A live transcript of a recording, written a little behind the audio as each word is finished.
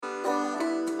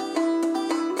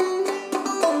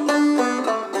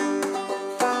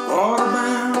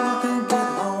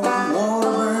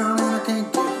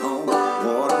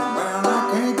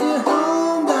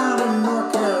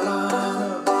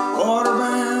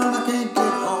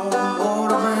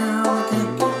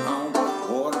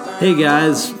Hey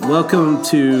guys, welcome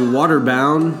to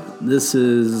Waterbound. This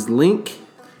is Link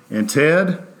and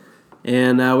Ted,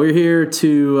 and we're here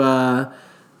to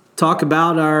talk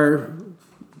about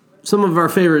some of our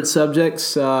favorite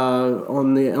subjects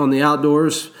on the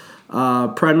outdoors,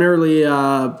 primarily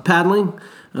paddling,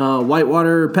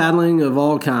 whitewater paddling of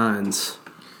all kinds.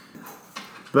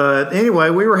 But anyway,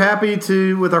 we were happy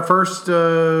with our first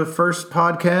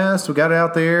podcast. We got it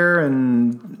out there,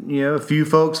 and a few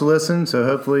folks listened. So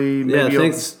hopefully,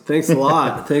 thanks a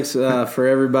lot. Thanks for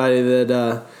everybody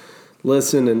that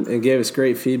listened and gave us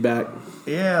great feedback.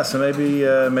 Yeah, so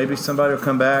maybe somebody will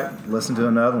come back, listen to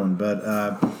another one.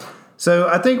 But so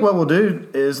I think what we'll do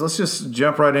is let's just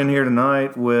jump right in here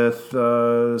tonight with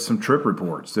some trip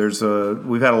reports.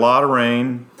 We've had a lot of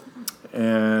rain.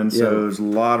 And so there's a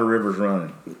lot of rivers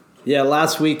running. Yeah,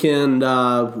 last weekend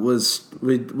was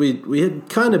we had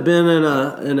kind of been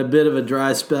in a bit of a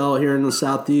dry spell here in the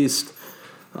southeast,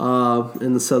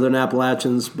 in the southern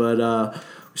Appalachians, but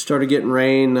we started getting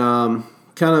rain kind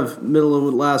of middle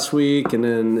of last week, and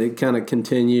then it kind of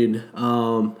continued,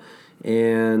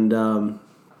 and a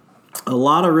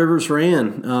lot of rivers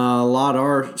ran. A lot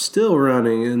are still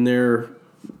running, and they're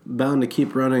bound to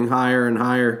keep running higher and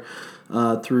higher.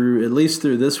 Through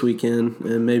this weekend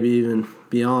and maybe even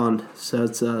beyond. So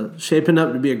it's shaping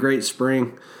up to be a great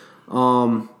spring.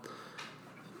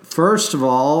 First of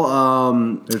all,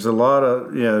 there's a lot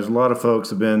of folks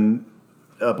have been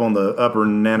up on the upper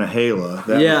Nantahala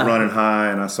that was running high,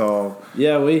 and I saw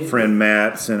friend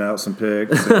Matt sent out some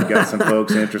pics and got some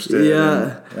folks interested.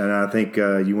 And I think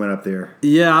you went up there.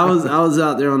 Yeah, I was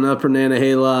out there on the upper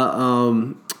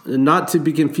Nantahala. Not to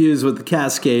be confused with the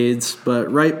Cascades,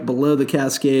 but right below the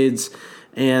Cascades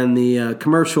and the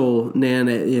commercial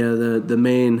the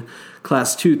main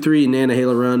Class 2-3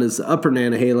 Nantahala run is the upper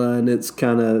Nantahala, and it's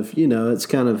kind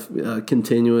of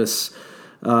continuous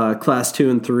Class 2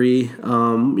 and 3,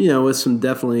 with some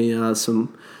definitely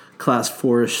some Class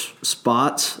 4-ish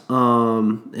spots,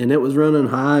 and it was running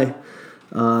high.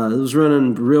 It was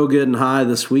running real good and high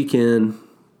this weekend.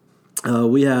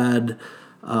 We had.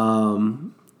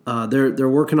 They're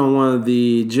working on one of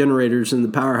the generators in the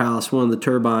powerhouse, one of the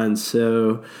turbines.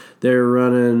 So they're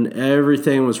running,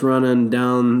 everything was running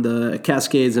down the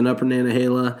Cascades and upper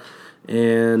Nantahala,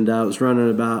 and I was running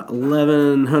about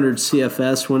 1,100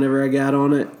 CFS whenever I got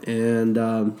on it, and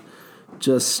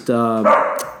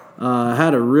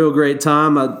had a real great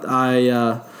time.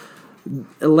 I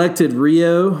elected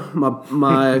Rio,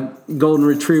 my golden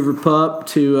retriever pup,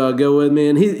 to go with me,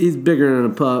 and he's bigger than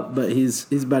a pup, but he's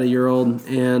about a year old,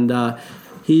 and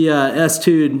he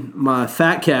S2'd my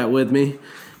fat cat with me,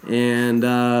 and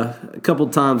a couple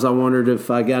times I wondered if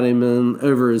I got him in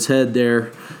over his head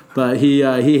there, but he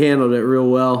handled it real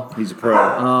well. He's a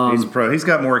pro. He's a pro. He's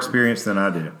got more experience than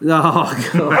I do.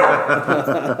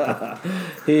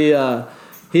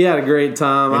 He had a great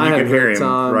time. And I had a great him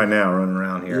time right now running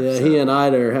around here. Yeah, so. He and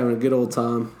Ida are having a good old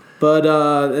time. But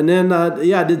and then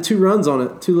I did 2 runs on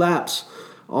it, 2 laps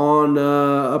on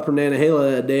upper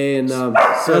Nantahala that day, and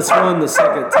that's won the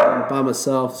second time by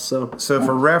myself. So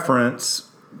for reference,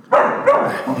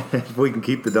 if we can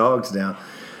keep the dogs down,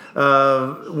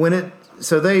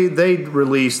 they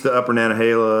release the upper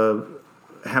Nantahala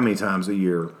how many times a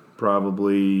year?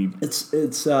 Probably it's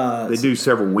they do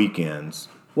several weekends.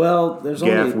 Well, there's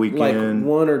Gaff only weekend. Like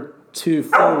 1 or 2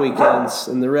 full weekends,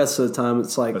 and the rest of the time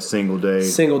it's like a single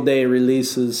day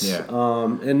releases. Yeah.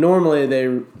 And normally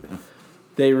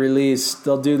they release.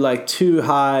 They'll do like 2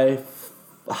 high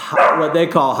what they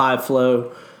call high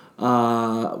flow,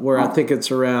 where I think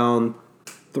it's around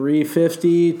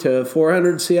 350 to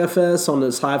 400 CFS on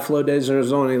those high flow days, and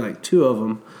there's only like 2 of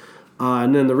them.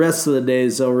 And then the rest of the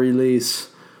days they'll release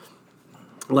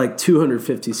like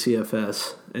 250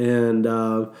 CFS. And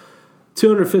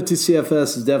 250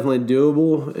 CFS is definitely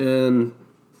doable in,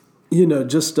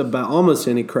 just about almost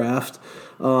any craft,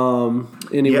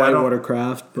 any whitewater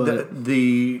craft. But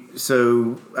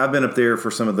so I've been up there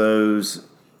for some of those,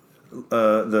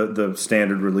 the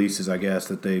standard releases, I guess,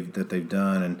 that they've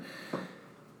done, and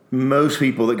most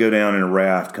people that go down in a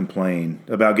raft complain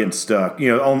about getting stuck,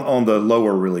 on the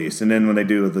lower release, and then when they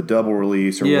do the double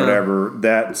release or whatever,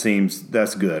 that's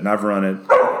good. And I've run it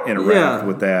in a raft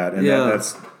with that, and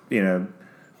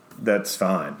that's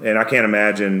fine. And I can't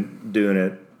imagine doing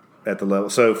it at the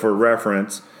level. So for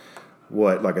reference,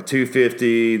 like a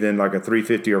 250, then like a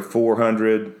 350 or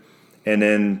 400, and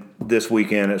then this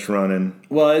weekend it's running.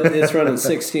 Well, it's running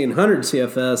 1,600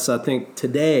 CFS, I think,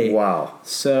 today. Wow!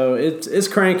 So it's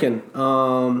cranking,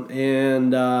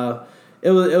 and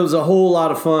it was a whole lot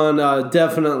of fun.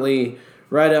 Definitely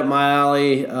right up my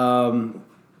alley.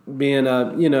 being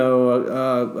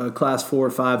a class 4 or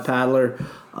 5 paddler,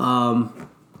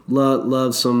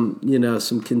 love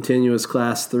some continuous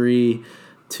class 3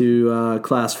 to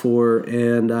class 4,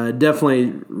 and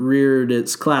definitely reared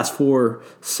its class 4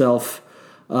 self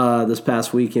this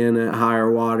past weekend at higher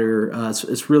water.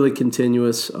 It's really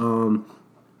continuous, and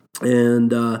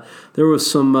there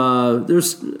was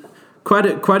there's quite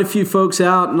a few folks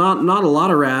out. Not a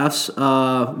lot of rafts,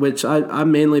 which I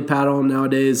mainly paddle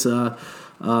nowadays.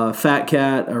 Fat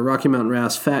Cat, Rocky Mountain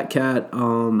Rafts, Fat Cat,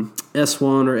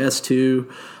 S1 or S2.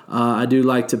 I do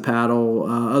like to paddle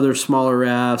other smaller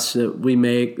rafts that we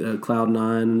make,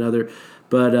 Cloud9 and other.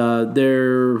 But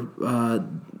there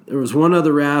was one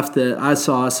other raft that I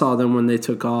saw them when they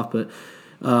took off, but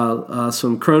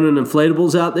some Cronin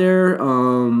inflatables out there,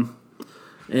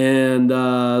 and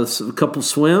a couple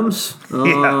swims.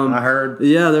 I heard.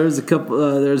 Yeah, there was a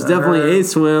couple. There's definitely a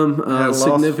swim,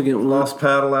 significant one. Lost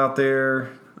paddle out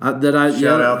there.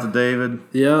 Shout out to David.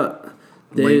 Yeah.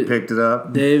 Wade picked it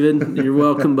up. David, you're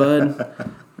welcome, bud.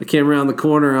 I came around the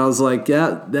corner. I was like,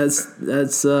 yeah, that's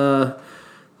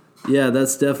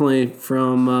definitely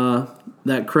from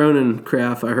that Cronin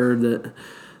craft. I heard that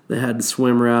they had the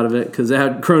swimmer out of it because they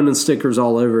had Cronin stickers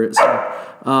all over it. So,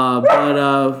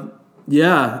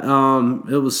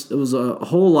 it was a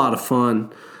whole lot of fun.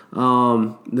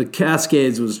 The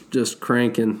Cascades was just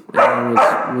cranking.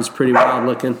 It was pretty wild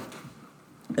looking.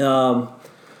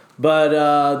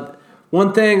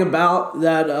 One thing about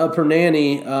that Upper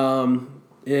Nanny,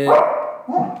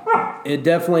 it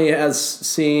definitely has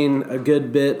seen a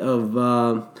good bit of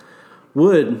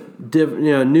wood,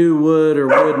 new wood or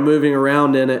wood moving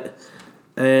around in it,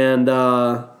 and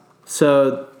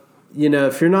so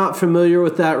if you're not familiar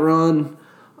with that run,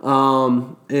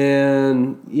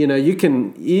 and you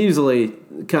can easily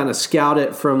kind of scout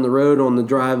it from the road on the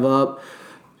drive up.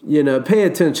 Pay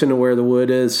attention to where the wood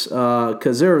is,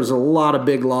 because there was a lot of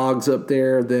big logs up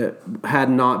there that had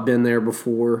not been there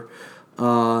before,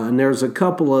 and there's a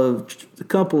couple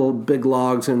of big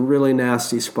logs in really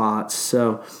nasty spots.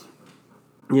 So,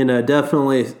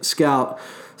 definitely scout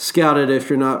it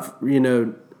if you're not,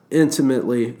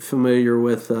 intimately familiar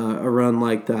with a run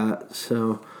like that.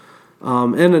 So,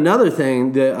 and another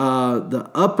thing, the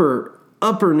upper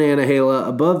Nantahala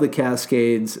above the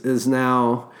Cascades is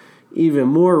now even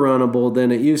more runnable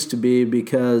than it used to be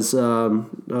because a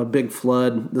big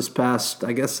flood this past,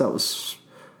 I guess that was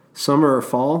summer or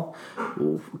fall,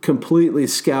 completely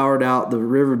scoured out the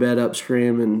riverbed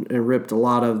upstream and ripped a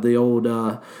lot of the old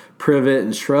privet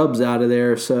and shrubs out of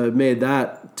there. So it made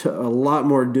that a lot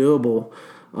more doable,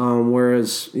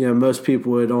 whereas most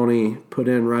people would only put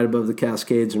in right above the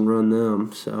Cascades and run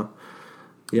them. So,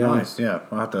 yeah. Nice, yeah.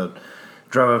 I'll have to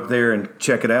drive up there and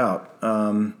check it out.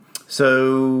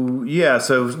 So we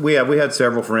had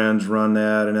several friends run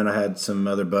that, and then I had some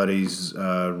other buddies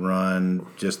run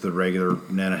just the regular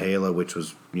Nantahala, which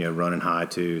was running high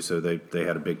too. So they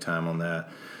had a big time on that.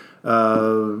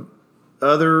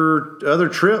 Other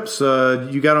trips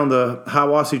you got on the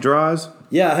Hiwassee Dries?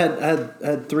 Yeah, I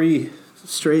had 3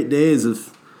 straight days of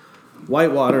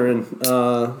whitewater and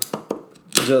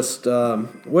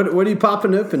what are you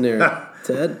popping up in there,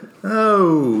 Ted?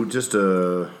 Oh, just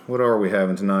what are we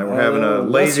having tonight? We're having a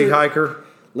Lazy Hiker.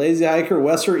 Lazy Hiker,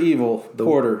 Wesser Evil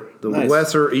Porter. The nice.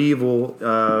 Wesser Evil,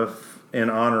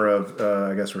 in honor of,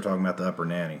 I guess we're talking about the Upper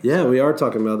Nanny. Yeah, we are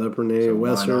talking about the Upper Nanny. So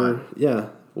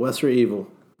Wesser Evil.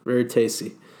 Very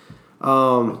tasty.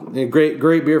 And great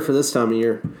beer for this time of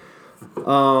year.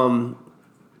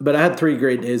 But I had 3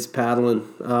 great days paddling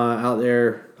out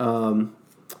there,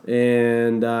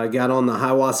 and got on the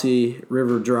Hiwassee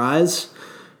River Dries,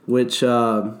 which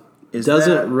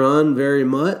doesn't run very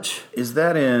much. Is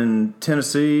that in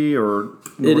Tennessee or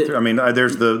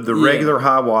there's the regular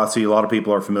Hiwassee a lot of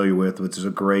people are familiar with, which is a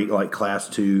great class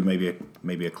 2, maybe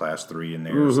a class 3 in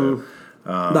there. Mm-hmm. So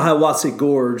the Hiwassee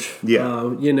Gorge. Yeah.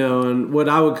 And what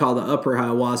I would call the upper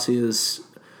Hiwassee is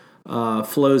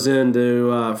flows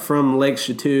into from Lake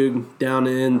Chatuge down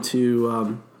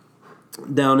into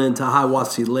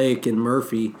Hiwassee Lake in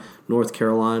Murphy, North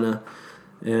Carolina.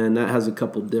 And that has a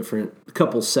couple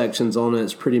sections on it.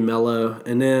 It's pretty mellow,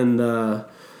 and then the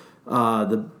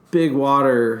big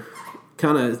water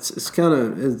it's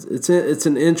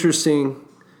an interesting,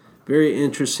 very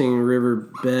interesting river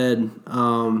bed.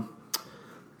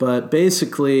 But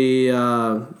basically,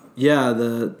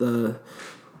 the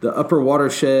upper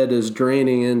watershed is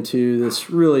draining into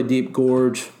this really deep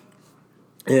gorge,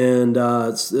 and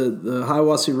the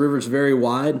Hiwassee River is very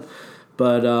wide.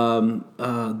 But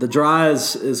the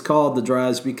Dries is called the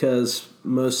Dries because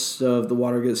most of the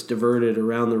water gets diverted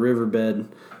around the riverbed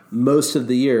most of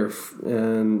the year.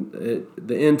 And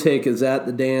the intake is at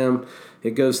the dam.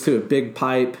 It goes through a big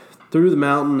pipe through the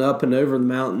mountain, up and over the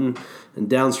mountain, and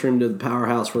downstream to the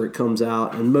powerhouse where it comes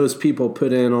out. And most people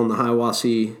put in on the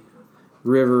Hiwassee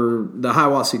River, the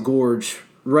Hiwassee Gorge,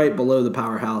 right below the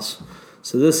powerhouse.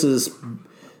 So this is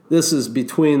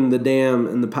between the dam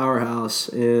and the powerhouse,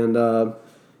 and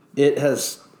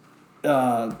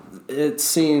it's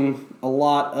seen a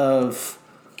lot of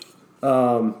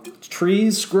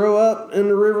trees grow up in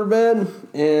the riverbed,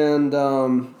 and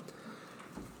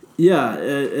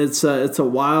it's a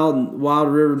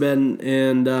wild riverbed,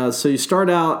 and so you start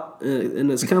out,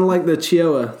 and it's kind of like the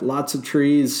Cheoah, lots of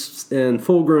trees and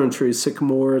full-grown trees,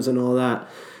 sycamores and all that,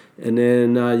 and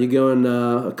then you go in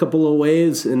a couple of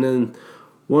waves, and then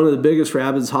one of the biggest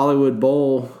rapids, Hollywood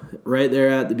Bowl, right there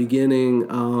at the beginning,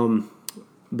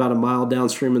 about a mile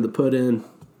downstream of the put-in.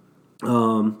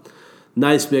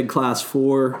 Nice big Class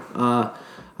 4. I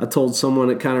told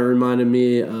someone it kind of reminded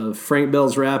me of Frank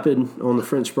Bell's Rapid on the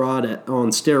French Broad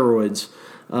on steroids.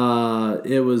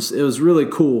 It was really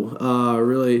cool,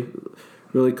 really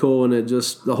cool, and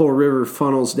the whole river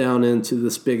funnels down into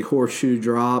this big horseshoe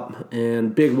drop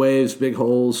and big waves, big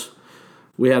holes.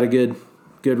 We had a good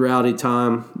rowdy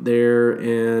time there,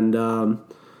 and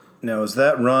now is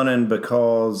that running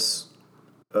because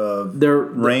of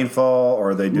rainfall,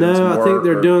 or are they doing some work? No, I think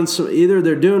they're doing either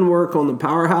they're doing work on the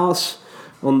powerhouse,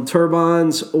 on the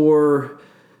turbines, or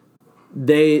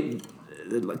they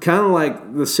kind of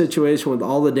like the situation with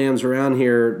all the dams around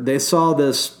here. They saw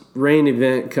this rain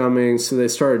event coming, so they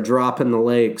started dropping the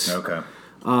lakes. Okay.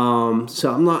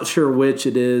 So I'm not sure which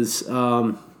it is,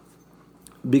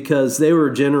 because they were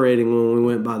generating when we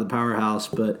went by the powerhouse,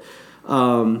 but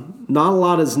not a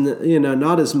lot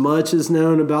not as much is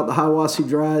known about the Hiwassee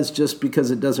Dries, just because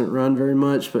it doesn't run very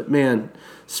much. But man,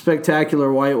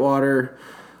 spectacular whitewater.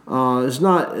 It's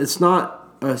not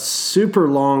a super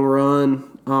long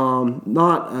run,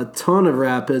 not a ton of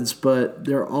rapids, but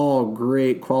they're all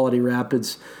great quality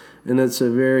rapids, and it's a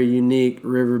very unique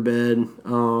riverbed.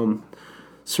 Some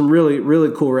really, really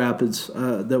cool rapids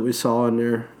that we saw in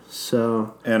there.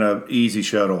 So, and a easy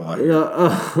shuttle.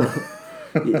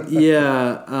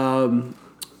 Yeah.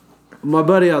 My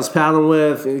buddy I was paddling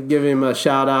with, give him a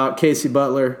shout out, Casey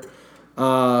Butler,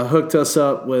 hooked us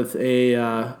up with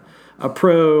a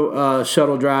pro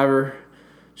shuttle driver.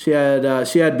 She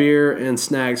had beer and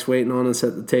snacks waiting on us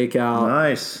at the takeout.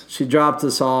 Nice. She dropped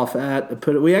us off at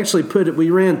we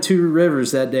ran 2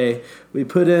 rivers that day. We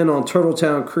put in on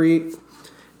Turtletown Creek,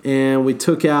 and we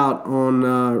took out on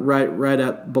right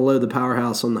at below the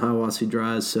powerhouse on the Hiwassee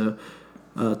Dries. So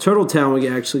Turtletown, we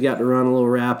actually got to run a little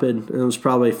rapid. It was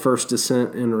probably first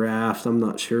descent in raft. I'm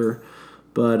not sure,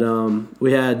 but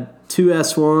we had 2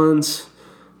 S1s.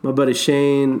 My buddy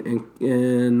Shane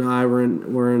and I were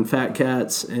in Fat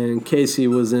Cats, and Casey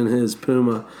was in his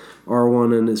Puma,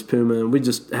 R1 in his Puma, and we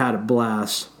just had a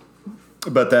blast.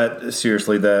 But y'all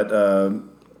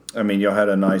had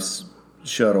a nice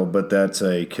shuttle, but that's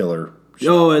a killer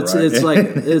shuttle, it's right?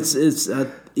 it's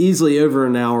easily over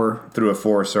an hour through a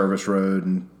Forest Service road,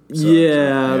 and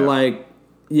it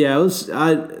was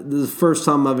the first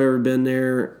time I've ever been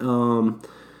there,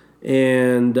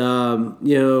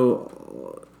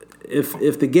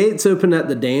 if the gates open at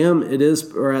the dam,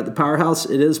 or at the powerhouse,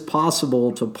 it is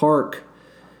possible to park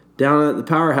down at the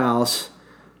powerhouse,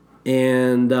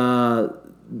 and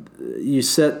you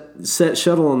set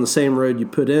shuttle on the same road you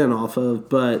put in off of,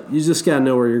 but you just gotta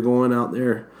know where you're going out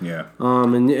there. Yeah.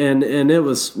 And it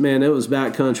was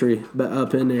backcountry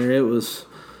up in there. It was,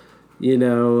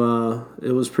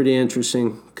 it was pretty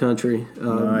interesting country.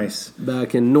 Nice.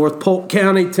 Back in North Polk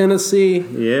County, Tennessee.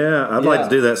 Yeah, I'd like to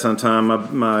do that sometime.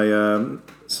 A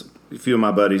few of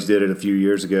my buddies did it a few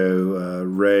years ago.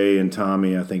 Ray and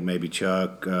Tommy, I think maybe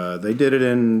Chuck. They did it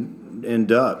in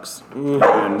Ducks. Mm-hmm.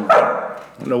 And I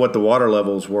don't know what the water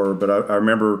levels were, but I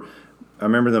remember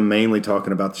them mainly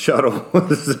talking about the shuttle.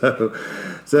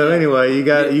 so anyway, you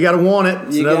got to want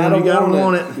it. You got to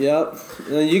want it. Yep.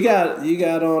 You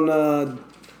got on.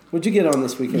 What'd you get on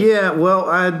this weekend? Yeah, well,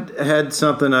 I had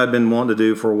something I'd been wanting to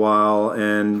do for a while,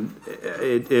 and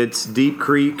it's Deep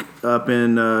Creek up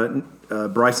in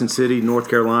Bryson City, North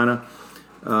Carolina.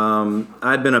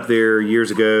 I'd been up there years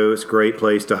ago. It's a great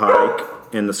place to hike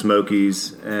in the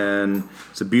Smokies, and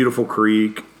it's a beautiful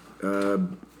creek.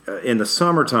 In the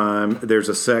summertime, there's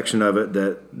a section of it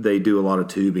that they do a lot of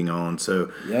tubing on. So,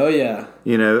 oh yeah,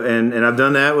 and I've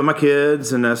done that with my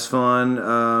kids, and that's fun.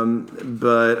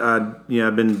 But I've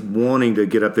been wanting to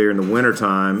get up there in the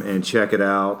wintertime and check it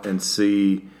out and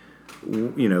see,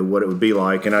 what it would be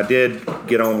like. And I did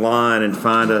get online and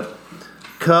find a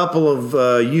couple of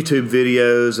YouTube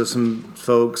videos of some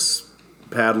folks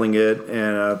paddling it,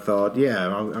 and I thought, yeah,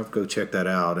 I'll go check that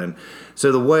out. And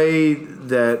so the way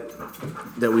that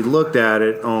we looked at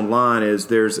it online is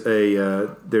there's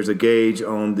a gauge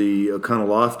on the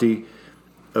Oconaluftee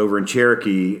over in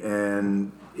Cherokee,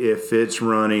 and if it's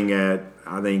running at,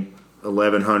 I think,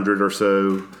 1100 or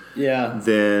so,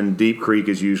 then Deep Creek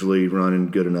is usually running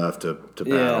good enough to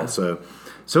paddle. Yeah.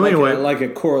 So anyway, like a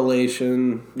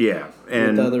correlation. Yeah,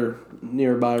 and with other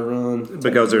nearby runs.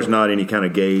 Because there's not any kind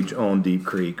of gauge on Deep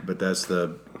Creek, but that's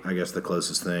I guess the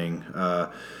closest thing.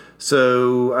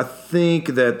 So I think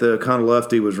that the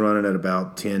Oconaluftee was running at about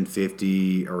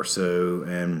 1050 or so,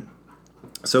 and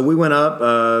so we went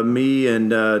up. Me and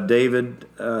David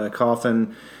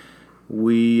Coffin.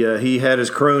 He had his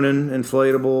Cronin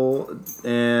inflatable,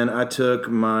 and I took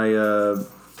my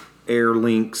Air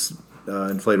Lynx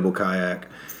inflatable kayak.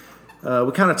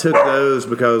 We kind of took those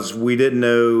because we didn't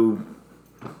know,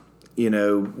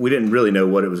 we didn't really know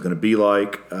what it was going to be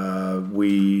like.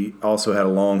 We also had a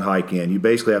long hike in. You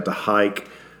basically have to hike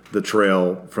the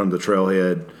trail from the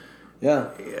trailhead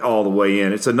all the way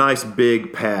in. It's a nice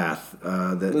big path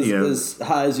as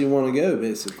high as you want to go,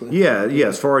 basically. Yeah,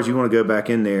 as far as you want to go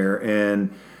back in there.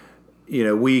 And,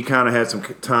 we kind of had some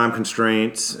time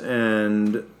constraints,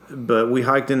 but we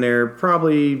hiked in there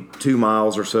probably 2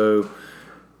 miles or so.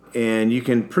 And you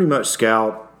can pretty much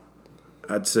scout,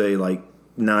 I'd say, like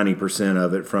 90%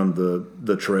 of it from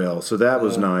the trail. So that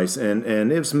was nice.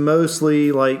 And it was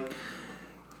mostly like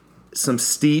some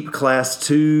steep class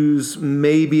 2s,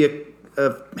 maybe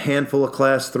a handful of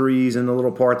class 3s in the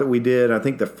little part that we did. I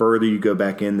think the further you go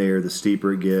back in there, the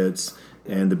steeper it gets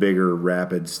and the bigger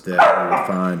rapids that we would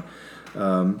find.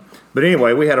 But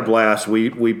anyway, we had a blast. We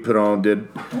did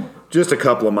just a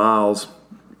couple of miles.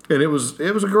 And it was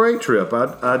a great trip.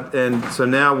 And so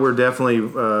now we're definitely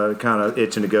kind of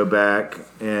itching to go back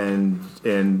and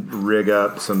rig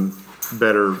up some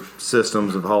better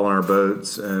systems of hauling our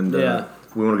boats. And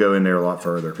we want to go in there a lot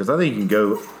further because I think you can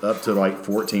go up to like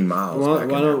 14 miles. Why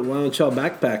don't y'all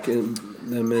backpack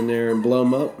them in there and blow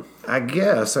them up? I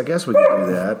guess we could do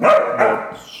that.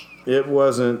 But it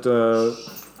wasn't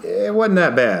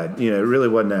that bad. It really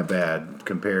wasn't that bad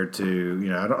compared to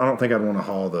I don't think I'd want to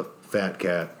haul the Fat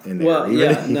Cat in there. Well,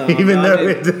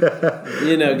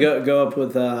 go up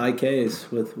with IKs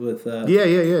with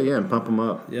and pump them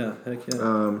up. Yeah, heck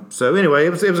yeah. So anyway,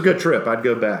 it was a good trip. I'd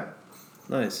go back.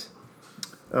 Nice.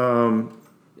 And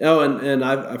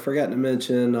I forgot to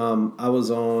mention I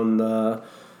was on the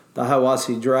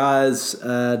Hiwassee Dries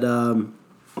at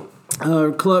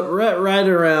right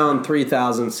around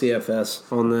 3,000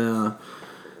 CFS on the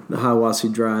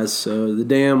Hiwassee Dries. So the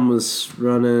dam was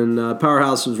running,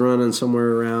 Powerhouse was running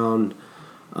somewhere around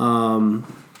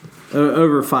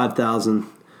over 5,000.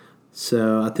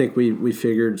 So I think we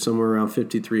figured somewhere around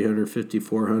 5,300,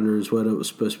 5,400 is what it was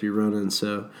supposed to be running.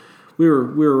 So we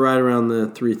were right around the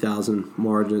 3,000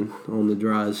 margin on the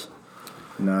Dries.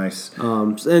 Nice.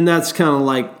 And that's kind of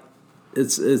like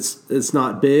it's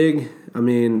not big. I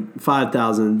mean,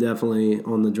 5,000 definitely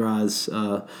on the Dries.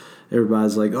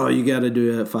 Everybody's like, oh, you got to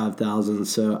do it at 5,000.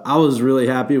 So I was really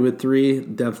happy with 3.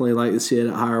 Definitely like to see it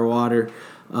at higher water.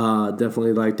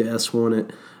 Definitely like to S1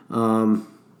 it.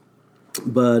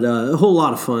 But a whole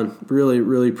lot of fun. Really,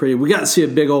 really pretty. We got to see a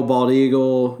big old bald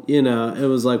eagle. It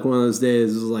was like one of those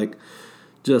days. It was like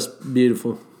just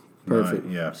beautiful. Perfect.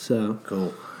 Right, yeah. So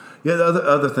cool. Yeah, the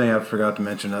other thing I forgot to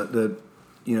mention,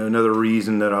 another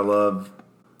reason that I love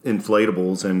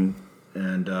inflatables and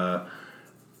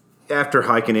after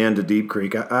hiking into Deep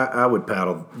Creek, I would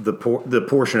paddle the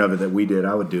portion of it that we did.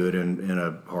 I would do it in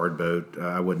a hard boat.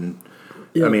 I wouldn't.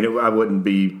 Yeah. I mean, I wouldn't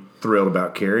be thrilled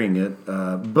about carrying it,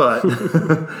 but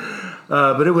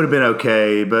but it would have been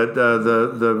okay. But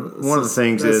one of the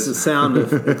things is the sound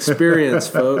of experience,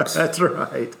 folks. That's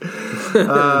right.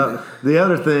 The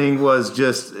other thing was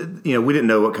just we didn't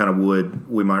know what kind of wood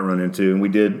we might run into, and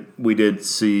we did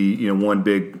see one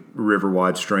big river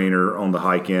wide strainer on the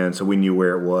hike in, so we knew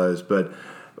where it was. But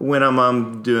when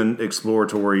I'm doing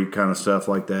exploratory kind of stuff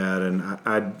like that, and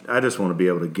I just want to be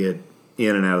able to get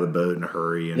in and out of the boat in a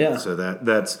hurry, and so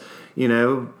that's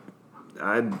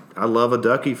I love a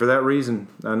ducky for that reason.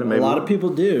 Maybe, a lot of people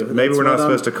do. Maybe we're not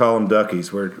supposed to call them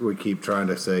duckies. We keep trying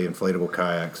to say inflatable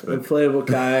kayaks. But. Inflatable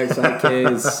kayaks,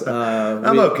 IKs.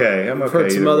 I'm okay. I've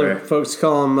heard some other folks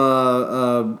call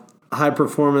them high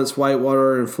performance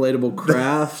whitewater inflatable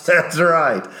craft. That's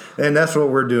right, and that's what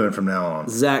we're doing from now on.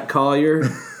 Zach Collier.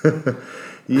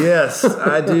 Yes,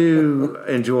 I do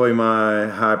enjoy my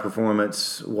high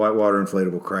performance whitewater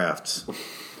inflatable crafts.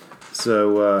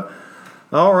 So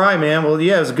All right, man. Well,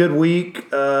 yeah, it was a good week.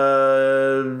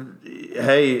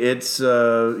 Hey, it's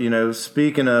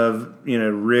speaking of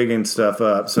rigging stuff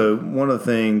up. So one of the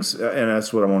things, and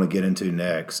that's what I want to get into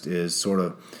next, is sort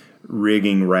of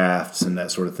rigging rafts and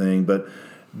that sort of thing. But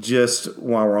just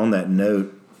while we're on that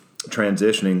note,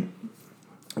 transitioning,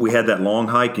 we had that long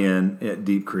hike in at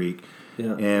Deep Creek,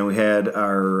 and we had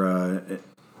our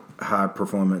high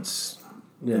performance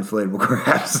inflatable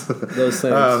crafts. Those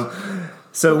things.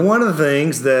 So one of the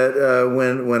things that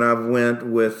when I went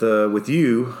with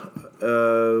you,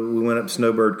 we went up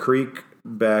Snowbird Creek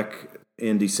back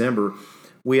in December.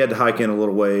 We had to hike in a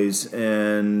little ways,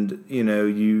 and we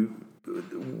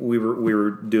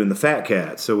were doing the Fat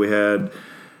Cat. So we had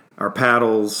our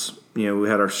paddles. We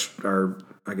had our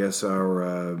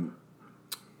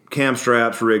cam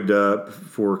straps rigged up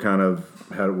for kind of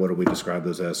what do we describe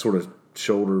those as? Sort of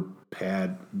shoulder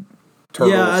pad.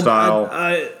 Turtle style.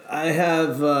 I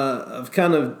have I've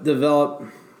kind of developed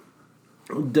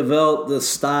the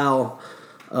style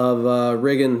of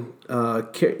rigging.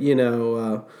 Not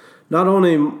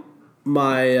only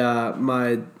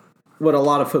my what a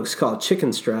lot of folks call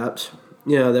chicken straps.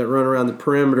 That run around the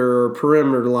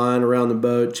perimeter line around the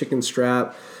boat. Chicken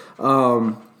strap.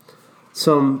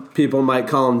 Some people might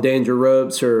call them danger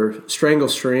ropes or strangle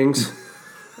strings,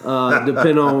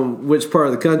 depending on which part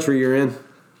of the country you're in.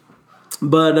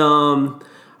 But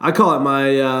I call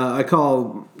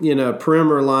it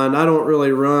perimeter line. I don't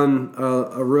really run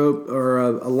a rope or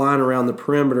a line around the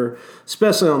perimeter,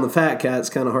 especially on the Fat Cat. It's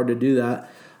kind of hard to do that.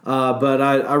 But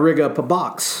I rig up a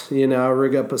box. I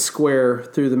rig up a square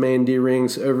through the main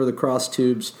D-rings over the cross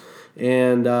tubes,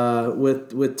 and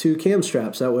with two cam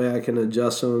straps. That way I can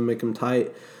adjust them and make them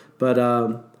tight. But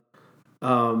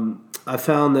I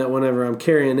found that whenever I'm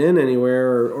carrying in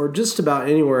anywhere or just about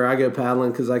anywhere I go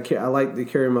paddling, because I like to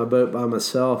carry my boat by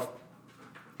myself,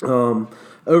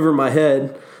 over my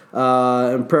head,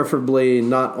 and preferably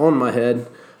not on my head,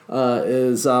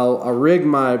 is I'll rig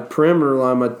my perimeter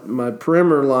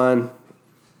line,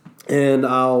 and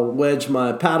I'll wedge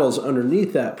my paddles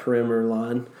underneath that perimeter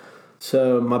line.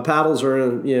 So my paddles are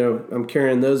I'm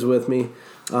carrying those with me.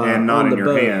 And not in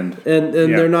your hand. And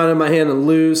they're not in my hand and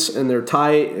loose, and they're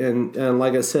tight. And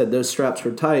like I said, those straps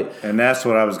are tight. And that's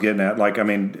what I was getting at.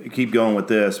 Keep going with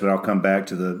this, but I'll come back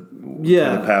to the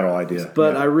paddle idea.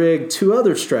 But I rigged two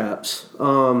other straps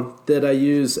that I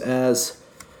use as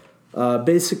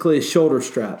basically shoulder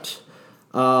straps.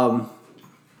 And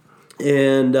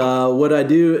what I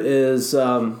do is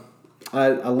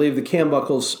I leave the cam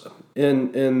buckles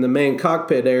in the main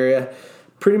cockpit area,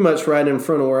 pretty much right in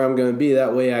front of where I'm going to be.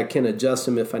 That way I can adjust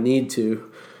them if I need to.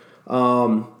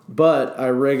 But I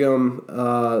rig them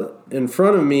in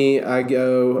front of me. I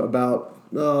go about,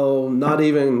 not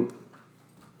even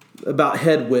about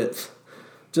head width,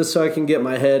 just so I can get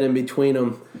my head in between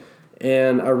them.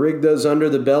 And I rig those under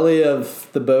the belly of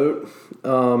the boat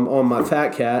on my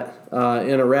Fat Cat.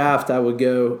 In a raft, I would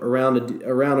go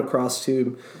around a cross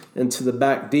tube into the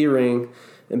back D-ring.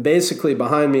 And basically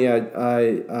behind me,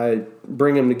 I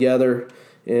bring them together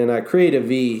and I create a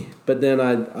V. But then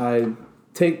I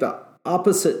take the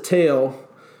opposite tails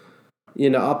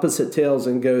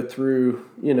and go through,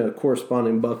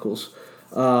 corresponding buckles.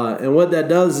 And what that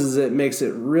does is it makes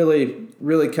it really,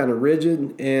 really kind of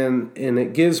rigid, and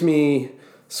it gives me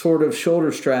sort of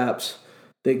shoulder straps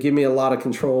that give me a lot of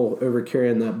control over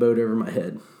carrying that boat over my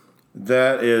head.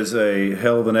 That is a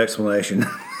hell of an explanation.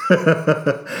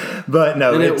 But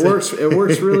no, and it works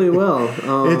really well.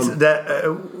 It's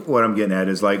that what I'm getting at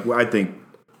is I think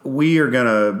we are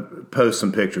gonna post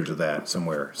some pictures of that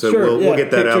somewhere, so sure, we'll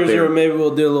get that out there. Or maybe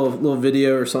we'll do a little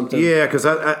video or something. Yeah,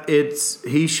 because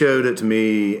he showed it to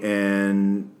me,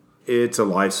 and it's a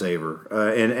lifesaver.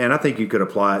 And I think you could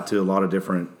apply it to a lot of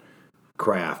different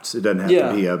crafts. It doesn't have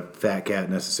to be a Fat Cat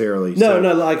necessarily. No,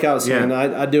 like I was saying,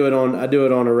 I do it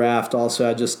on a raft. Also,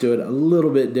 I just do it a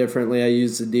little bit differently. I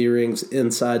use the D-rings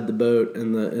inside the boat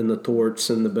and the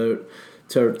thwarts in the boat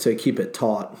to keep it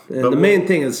taut. And the main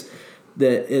thing is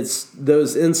that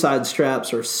those inside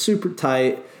straps are super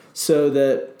tight, so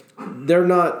that they're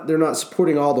not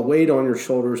supporting all the weight on your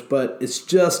shoulders, but it's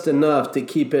just enough to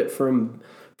keep it from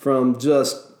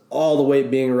just all the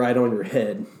weight being right on your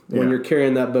head when you're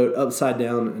carrying that boat upside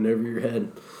down and over your head.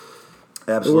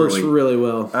 Absolutely. It works really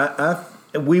well.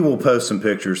 We will post some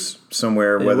pictures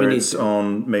somewhere, whether it's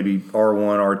on maybe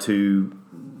R1, R2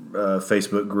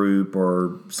 Facebook group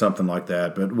or something like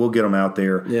that, but we'll get them out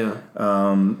there. Yeah.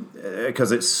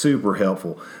 Because it's super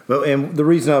helpful. And the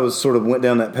reason I was sort of went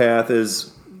down that path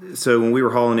is, so when we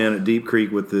were hauling in at Deep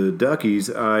Creek with the Duckies,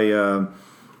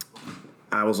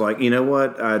 I was like, you know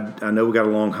what? I know we got a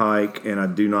long hike, and I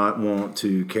do not want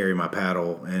to carry my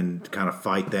paddle and kind of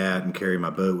fight that and carry my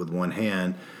boat with one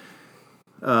hand,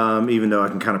 even though I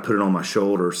can kind of put it on my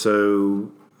shoulder.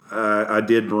 So I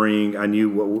knew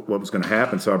what was going to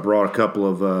happen, so I brought a couple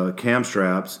of cam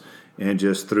straps and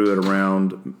just threw it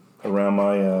around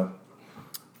the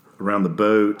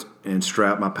boat and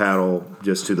strapped my paddle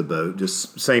just to the boat,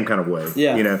 just same kind of way,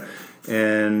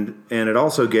 and it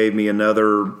also gave me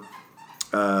another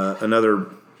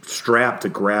strap to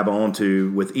grab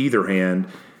onto with either hand,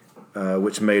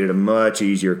 which made it a much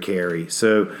easier carry.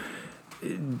 So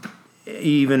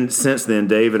even since then,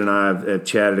 David and I have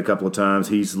chatted a couple of times.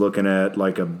 He's looking at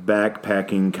like a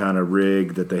backpacking kind of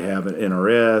rig that they have at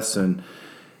NRS, and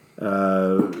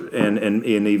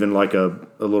even like a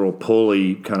little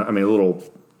pulley kind of, a little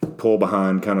pull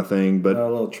behind kind of thing, but a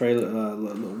little trailer,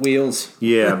 wheels.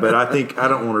 Yeah, but I think I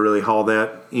don't want to really haul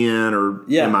that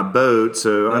in my boat,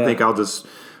 so I think I'm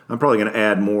probably going to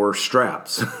add more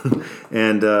straps.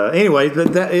 And anyway,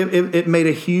 it made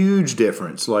a huge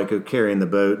difference, like carrying the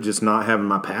boat, just not having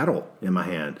my paddle in my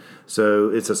hand. So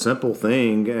it's a simple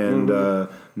thing, and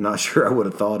not sure I would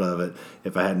have thought of it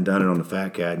if I hadn't done it on the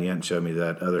Fat Cat and you hadn't showed me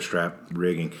that other strap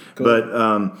rigging.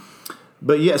 Cool.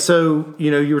 But yeah, so,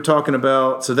 you were talking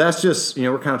about, so that's just,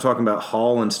 we're kind of talking about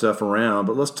hauling stuff around,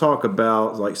 but let's talk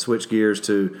about, like, switch gears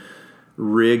to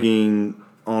rigging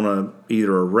on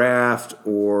either a raft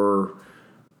or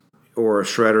a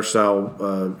shredder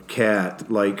style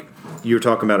cat. Like, you were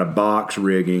talking about a box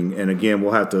rigging, and again,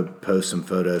 we'll have to post some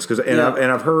photos.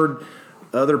 I've heard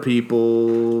other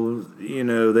people, they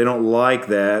don't like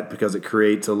that because it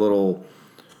creates a little,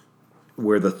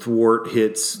 where the thwart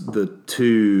hits the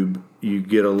tube, you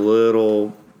get a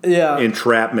little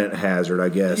entrapment hazard, I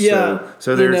guess. Yeah.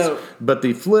 So there's, but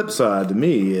the flip side to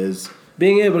me is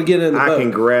being able to get in the boat. I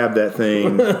can grab that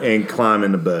thing and climb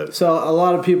in the boat. So a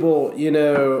lot of people,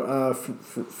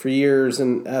 for years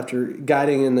and after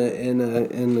guiding in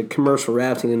the commercial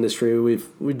rafting industry,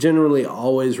 we generally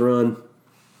always run,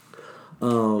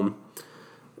 what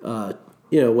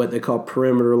they call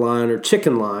perimeter line or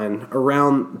chicken line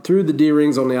around through the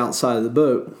D-rings on the outside of the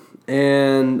boat.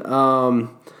 And,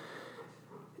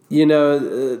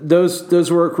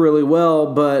 those work really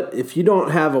well, but if you don't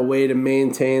have a way to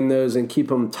maintain those and keep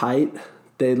them tight,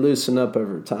 they loosen up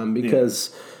over time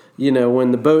because,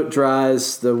 when the boat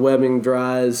dries, the webbing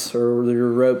dries or your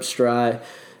ropes dry,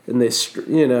 and they,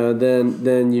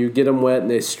 then you get them wet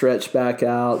and they stretch back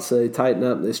out. So they tighten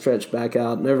up, they stretch back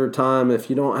out. And over time, if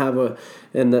you don't have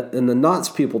and the knots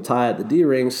people tie at the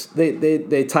D-rings,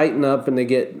 they tighten up and they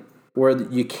get where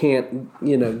you can't,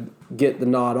 get the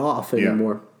knot off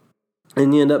anymore. Yeah.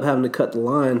 And you end up having to cut the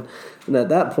line. And at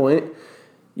that point,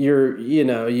 your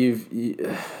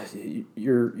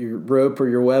rope or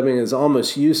your webbing is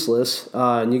almost useless,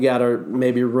 and you got to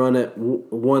maybe run it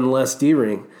one less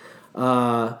D-ring.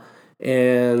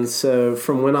 And so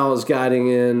from when I was guiding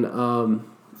in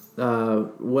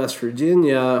West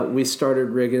Virginia, we started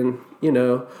rigging,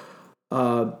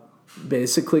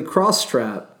 basically cross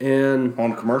strap and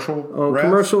on commercial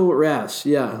rafts.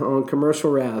 On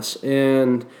commercial rafts.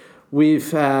 And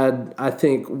we've had, I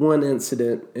think, one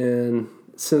incident, and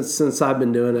since I've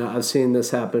been doing it, I've seen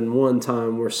this happen one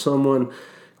time where someone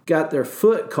got their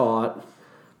foot caught,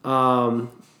 in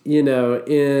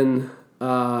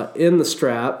the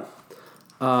strap,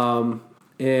 and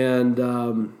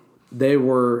they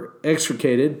were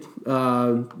extricated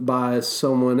by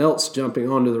someone else jumping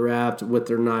onto the raft with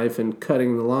their knife and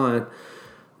cutting the line.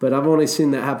 But I've only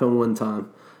seen that happen one time.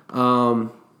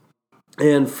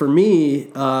 And for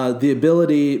me, the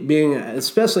ability being,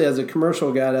 especially as a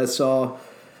commercial guide, I saw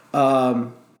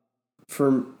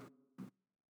for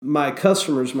my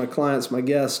customers, my clients, my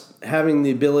guests, having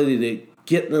the ability to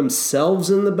get themselves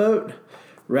in the boat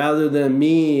rather than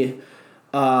me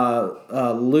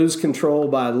lose control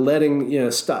by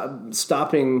letting,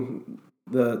 stopping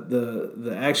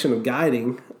the action of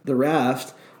guiding the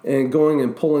raft and going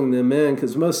and pulling them in,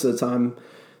 because most of the time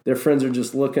their friends are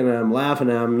just looking at them, laughing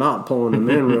at them, not pulling them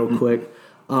in real quick.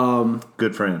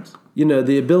 Good friends.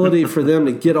 The ability for them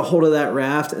to get a hold of that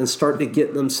raft and start to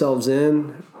get themselves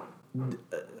in,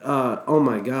 oh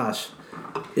my gosh,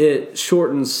 it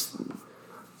shortens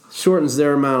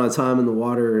their amount of time in the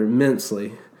water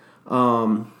immensely.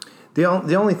 The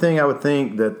only thing I would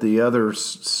think that the other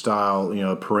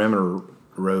style, perimeter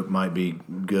rope might be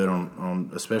good on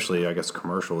especially, I guess,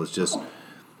 commercial, is just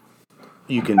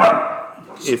you can,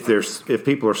 if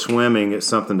people are swimming, it's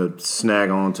something to snag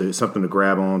onto, something to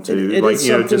grab onto. It is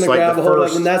something to grab a hold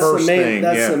of, and that's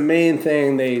the main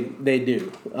thing they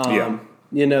do.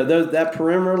 That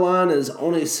perimeter line is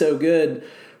only so good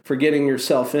for getting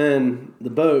yourself in the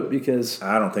boat because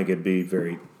I don't think it'd be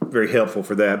very, very helpful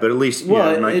for that. But at least you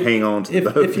might hang on to the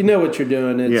boat. If you know what you're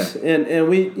doing. And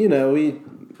we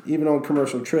even on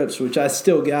commercial trips, which I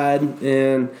still guide,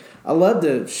 and I love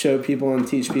to show people and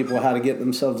teach people how to get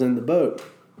themselves in the boat.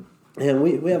 And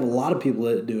we have a lot of people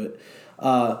that do it.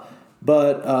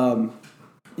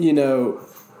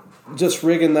 Just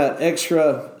rigging that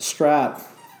extra strap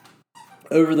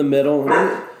over the middle.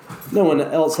 No one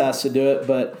else has to do it,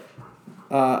 but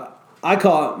I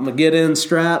call it my get-in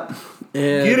strap.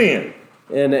 And get in.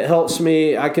 And it helps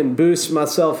me. I can boost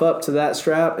myself up to that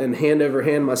strap and hand over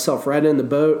hand myself right in the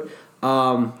boat.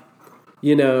 And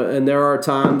there are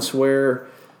times where,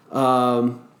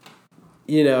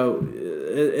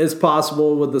 it's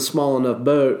possible with a small enough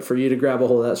boat for you to grab a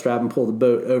hold of that strap and pull the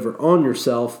boat over on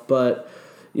yourself. But,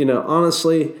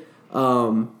 honestly,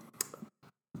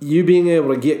 you being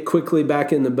able to get quickly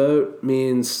back in the boat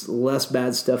means less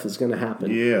bad stuff is going to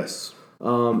happen. Yes.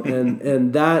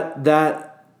 And that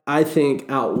I think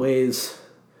outweighs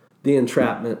the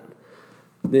entrapment.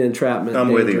 I'm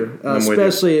danger. With you.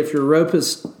 Especially if your rope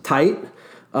is tight.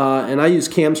 And I use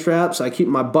cam straps. I keep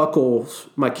my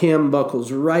cam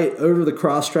buckles right over the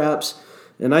cross straps.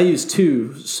 And I use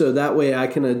 2, so that way I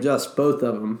can adjust both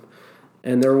of them.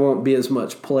 And there won't be as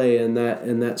much play in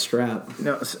that strap.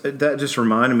 Now, that just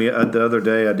reminded me, the other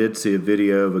day I did see a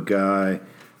video of a guy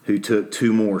who took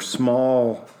 2 more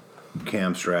small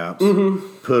cam straps,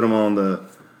 put them on the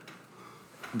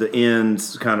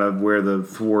ends, kind of where the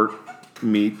thwart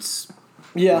meets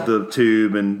the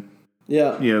tube, and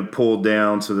pulled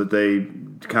down so that they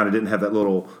kind of didn't have that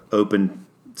little open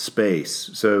space.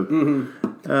 So,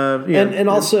 and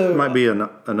also it might be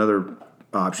another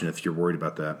option if you're worried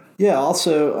about that. Yeah.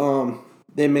 Also,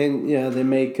 they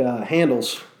make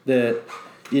handles that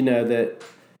that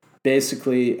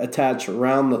basically attach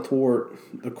around the thwart,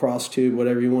 the cross tube,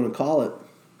 whatever you want to call it.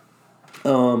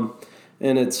 And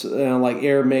it's like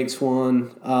Air makes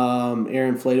one. Air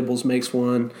Inflatables makes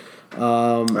one.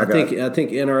 I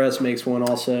think NRS makes one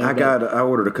also. I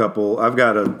ordered a couple. I've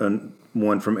got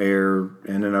one from Air,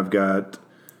 and then I've got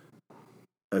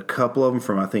a couple of them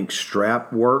from, I think,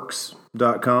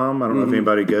 strapworks.com. I don't know if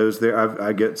anybody goes there.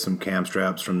 I get some cam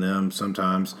straps from them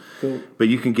sometimes. Cool. But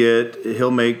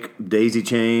he'll make daisy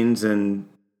chains, and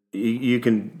you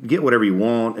can get whatever you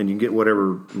want, and you can get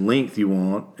whatever length you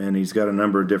want. And he's got a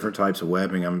number of different types of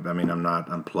webbing.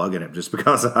 I'm plugging it just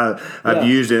because I've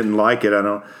used it and like it. I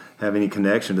don't have any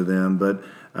connection to them, but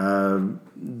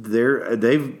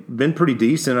they've been pretty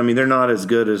decent. I mean, they're not as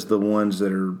good as the ones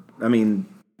that are. I mean,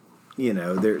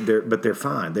 but they're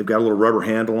fine. They've got a little rubber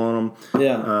handle on them.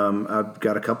 Yeah. I've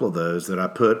got a couple of those that I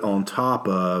put on top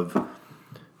of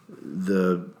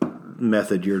the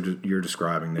method you're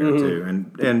describing there too,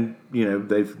 and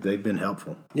they've been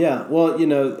helpful. Yeah. Well,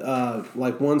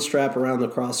 like one strap around the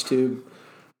cross tube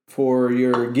for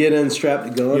your get-in strap to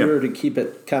go under to keep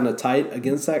it kind of tight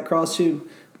against that cross tube.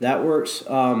 That works.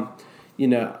 I've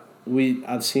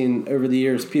seen over the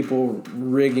years people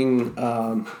rigging,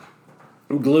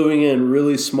 gluing in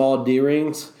really small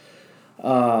D-rings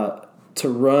to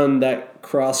run that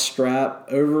cross strap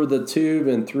over the tube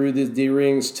and through the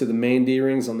D-rings to the main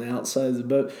D-rings on the outside of the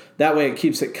boat. That way it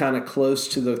keeps it kind of close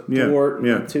to the thwart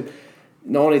and the tube.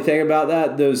 The only thing about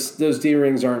that, those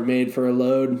D-rings aren't made for a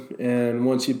load, and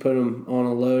once you put them on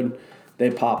a load, they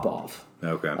pop off.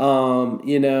 Okay.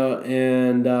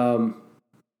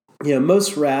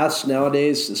 Most rafts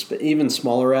nowadays, even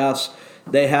smaller rafts,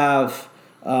 they have,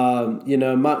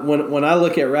 when I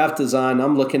look at raft design,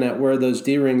 I'm looking at where those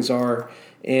D-rings are,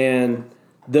 and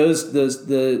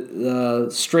the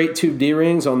straight tube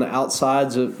D-rings on the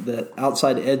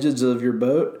outside edges of your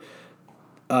boat,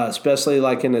 especially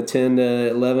like in a 10 to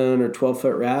 11 or 12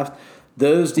 foot raft,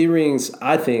 those D-rings,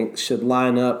 I think, should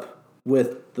line up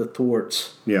with the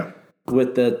thwarts. Yeah.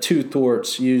 With the 2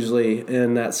 thwarts usually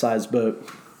in that size boat.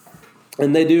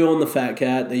 And they do on the Fat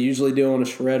Cat. They usually do on a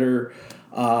shredder.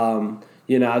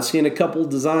 I've seen a couple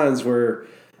designs where,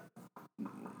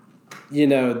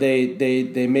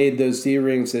 they made those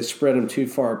D-rings, they spread them too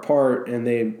far apart, and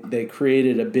they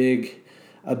created a big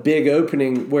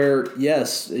opening where,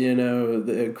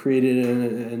 it created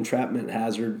an entrapment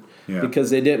hazard because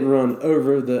they didn't run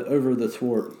over the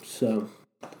thwart. So,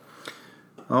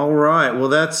 all right. Well,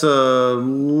 that's a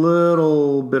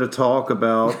little bit of talk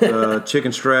about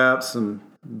chicken straps and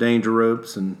danger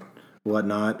ropes and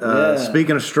whatnot.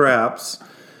 Speaking of straps,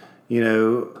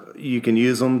 you can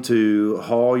use them to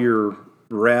haul your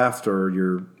raft or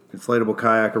your inflatable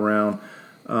kayak around.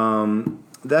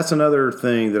 That's another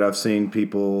thing that I've seen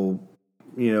people,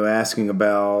 asking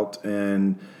about,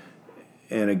 and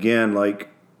again, like,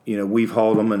 we've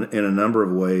hauled them in a number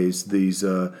of ways. These,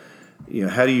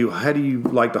 how do you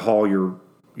like to haul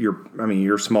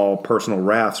your small personal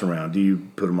rafts around? Do you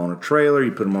put them on a trailer?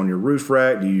 You put them on your roof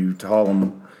rack? Do you haul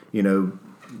them,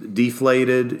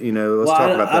 deflated? Let's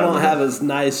talk about that. I don't have as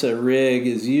nice a rig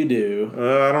as you do.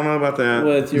 I don't know about that.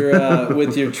 With your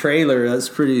with your trailer, that's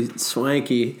pretty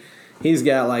swanky. He's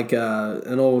got like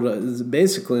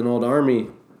basically an old Army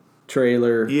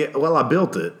trailer. Yeah, well, I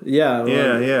built it. Yeah,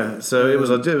 yeah. So it was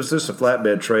just a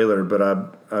flatbed trailer, but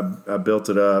I built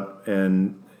it up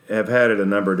and have had it a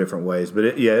number of different ways. But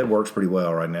it works pretty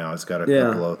well right now. It's got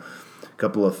a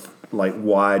couple of like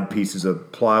wide pieces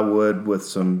of plywood with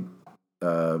some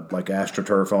like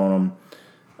AstroTurf on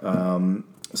them.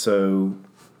 So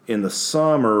in the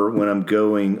summer when I'm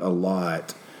going a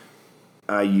lot,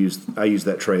 I use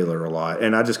that trailer a lot,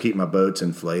 and I just keep my boats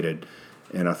inflated,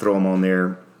 and I throw them on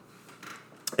there,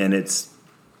 and it's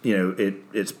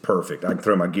it's perfect. I can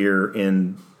throw my gear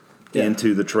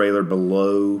into the trailer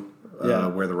below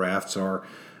where the rafts are,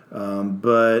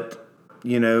 but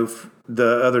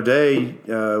the other day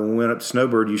when we went up to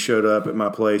Snowbird, you showed up at my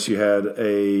place. You had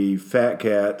a Fat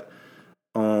Cat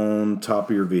on top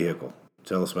of your vehicle.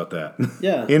 Tell us about that.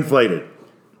 Yeah, inflated.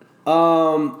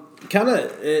 Kind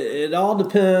of, it all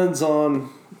depends on,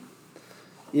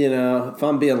 if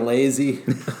I'm being lazy.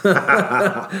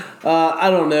 I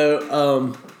don't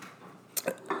know.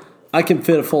 I can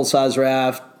fit a full size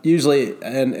raft usually,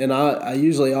 and I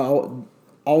usually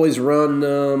always run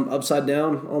upside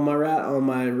down on my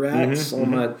racks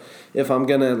if I'm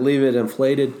gonna leave it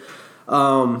inflated.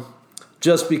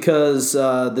 Just because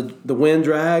the wind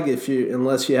drag,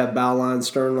 unless you have bow lines,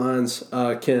 stern lines,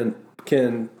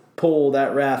 can pull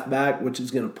that raft back, which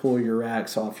is going to pull your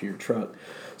racks off your truck.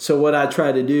 So what I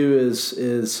try to do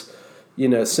is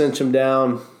cinch them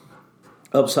down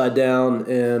upside down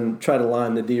and try to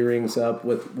line the D-rings up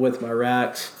with my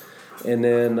racks. And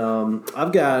then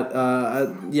I've got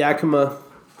Yakima,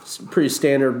 pretty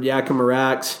standard Yakima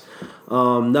racks.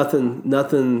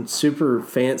 Nothing super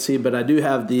fancy, but I do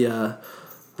have the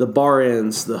bar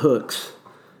ends, the hooks.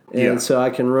 And so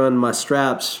I can run my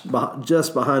straps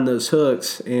just behind those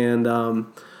hooks, and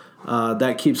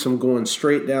that keeps them going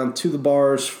straight down to the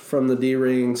bars from the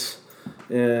D-rings.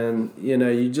 And,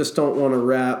 you just don't want to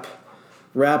wrap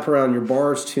around your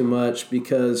bars too much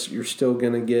because you're still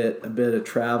going to get a bit of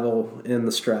travel in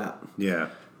the strap. Yeah.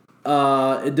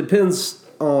 It depends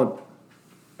on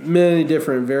many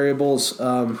different variables.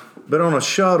 But on a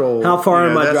shuttle, how far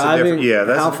am I driving?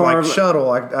 That's how far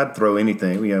shuttle. I'd throw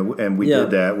anything, and we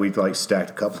did that. We stacked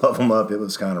a couple of them up. It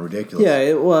was kind of ridiculous. Yeah,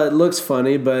 it looks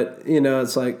funny, but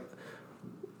it's like,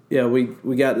 we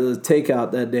got the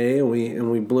takeout that day,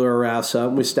 and we blew our rafts up,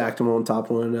 and we stacked them on top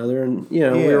of one another, and we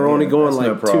were only going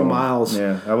like 2 miles.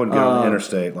 Yeah, I wouldn't go on the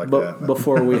interstate like that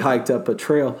before we hiked up a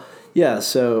trail. Yeah,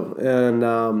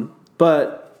 so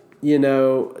but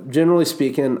generally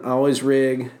speaking, I always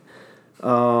rig.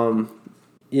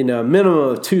 Minimum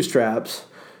of 2 straps.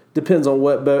 Depends on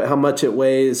what boat, how much it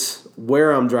weighs,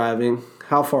 where I'm driving,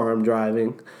 how far I'm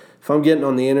driving. If I'm getting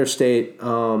on the interstate,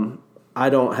 I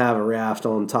don't have a raft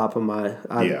on top of my.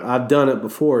 I've done it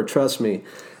before, trust me,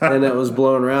 and it was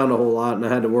blowing around a whole lot, and I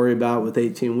had to worry about it with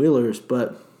 18-wheelers.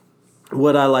 But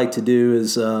what I like to do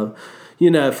is,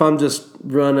 if I'm just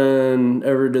running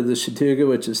over to the Chattooga,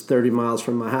 which is 30 miles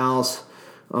from my house.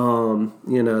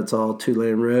 It's all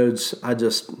 2-lane roads. I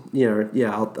just,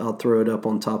 I'll throw it up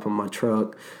on top of my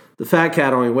truck. The Fat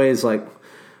Cat only weighs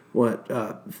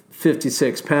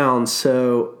 56 pounds.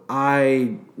 So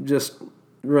I just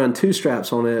run 2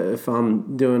 straps on it if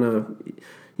I'm doing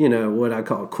what I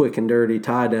call quick and dirty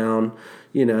tie down.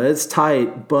 It's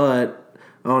tight, but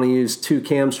I only use 2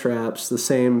 cam straps, the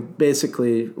same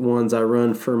basically ones I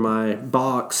run for my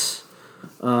box,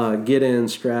 get in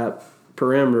strap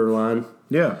perimeter line.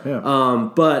 Yeah.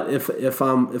 But if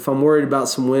I'm worried about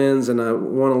some winds and I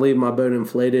want to leave my boat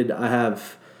inflated, I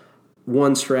have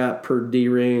 1 strap per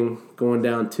D-ring going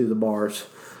down to the bars.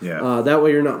 Yeah. That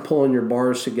way you're not pulling your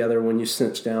bars together when you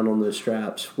cinch down on those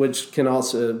straps, which can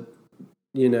also,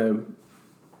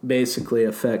 basically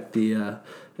affect the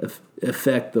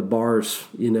bars,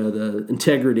 the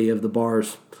integrity of the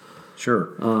bars.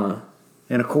 Sure.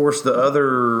 And of course, the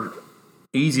other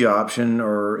easy option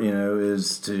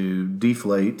is to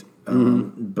deflate.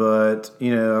 But,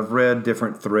 I've read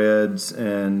different threads,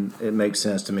 and it makes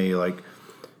sense to me. Like,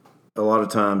 a lot of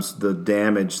times the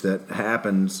damage that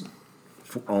happens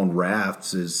on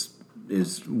rafts is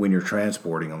when you're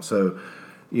transporting them. So,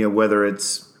 whether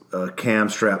it's a cam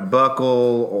strap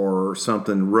buckle or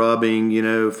something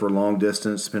rubbing, for long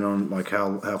distance, depending on like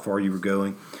how far you were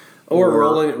going. Or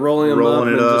rolling them up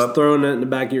and up. just throwing it in the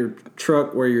back of your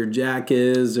truck where your jack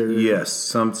is. Or yes,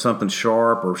 something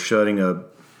sharp or shutting a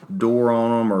door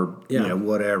on them or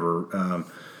whatever.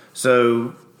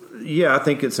 So I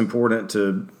think it's important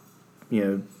to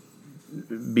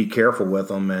be careful with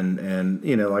them and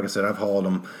like I said, I've hauled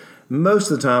them most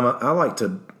of the time.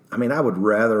 I would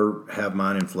rather have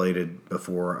mine inflated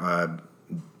before I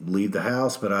leave the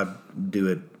house, but I do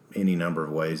it any number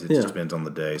of ways. It just depends on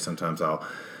the day. Sometimes I'll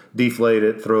deflate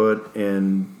it, throw it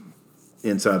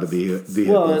inside the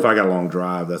vehicle. Well, if I got a long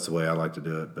drive, that's the way I like to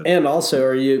do it. But, and also,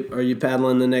 are you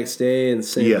paddling the next day in the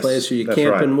same place? Are you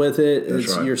camping with it?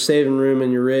 You're saving room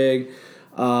in your rig.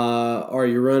 Or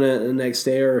you run it the next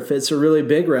day, or if it's a really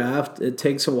big raft, it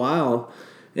takes a while,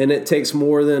 and it takes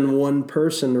more than one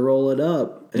person to roll it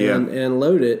up and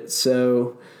load it.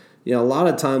 So, a lot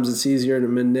of times it's easier to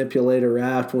manipulate a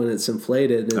raft when it's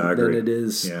inflated than it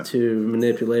is to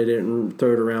manipulate it and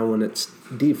throw it around when it's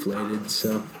deflated.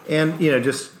 So, and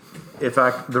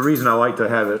the reason I like to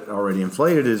have it already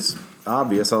inflated is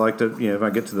obvious. I like to, if I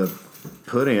get to the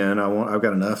put in, I've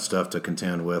got enough stuff to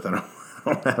contend with. I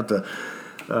don't have to.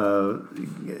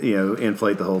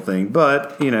 Inflate the whole thing,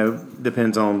 but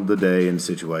depends on the day and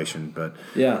situation. But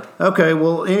okay.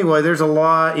 Well, anyway, there's a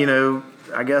lot.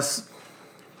 I guess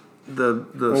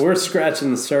we're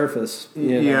scratching the surface.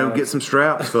 Get some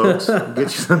straps, folks. Get you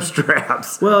some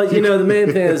straps. Well, the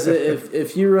main thing is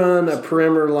if you run a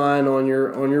perimeter line on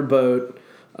your boat,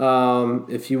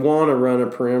 if you want to run a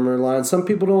perimeter line, some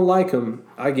people don't like them.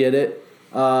 I get it.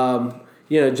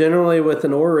 Generally with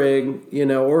an oar rig,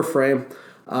 oar frame.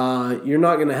 You're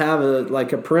not going to have a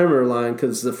perimeter line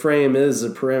because the frame is a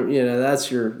perimeter.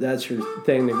 That's your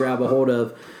thing to grab a hold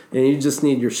of, and you just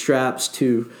need your straps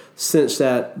to cinch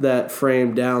that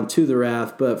frame down to the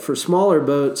raft. But for smaller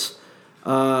boats,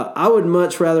 I would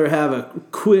much rather have a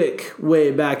quick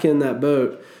way back in that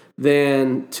boat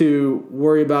than to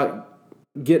worry about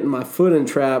getting my foot in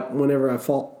trap whenever I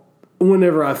fall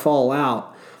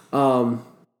out.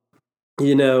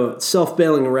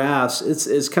 Self-bailing rafts,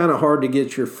 it's kind of hard to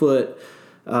get your foot.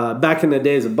 Back in the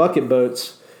days of bucket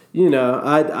boats,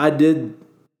 I did.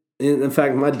 In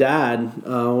fact, my dad,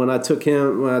 when I took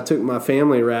my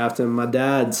family raft, and my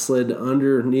dad slid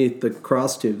underneath the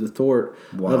cross tube, the thwart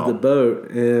of the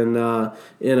boat, and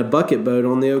in a bucket boat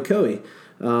on the Ocoee.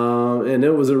 And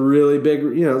it was a really big,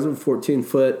 it was a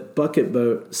 14-foot bucket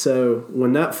boat. So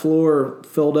when that floor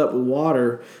filled up with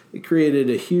water, it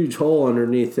created a huge hole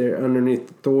underneath the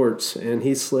thwarts, and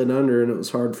he slid under, and it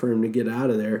was hard for him to get out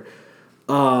of there.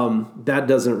 That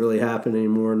doesn't really happen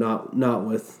anymore. Not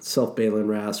with self-bailing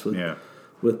rafts with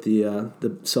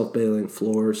the self-bailing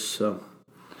floors. So,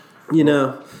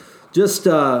 just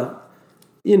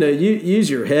use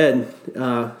your head,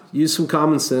 use some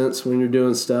common sense when you're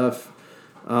doing stuff.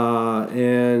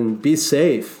 And be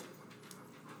safe.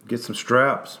 Get some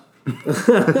straps.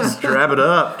 Strap it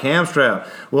up. Cam strap.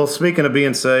 Well, speaking of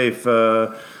being safe,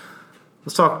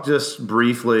 let's talk just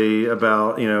briefly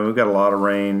about, we've got a lot of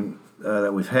rain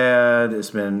that we've had. It's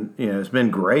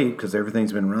been great because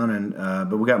everything's been running,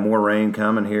 but we got more rain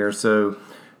coming here. So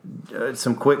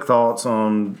some quick thoughts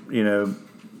on,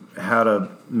 how to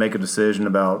make a decision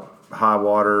about high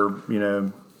water,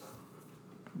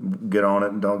 get on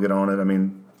it and don't get on it. I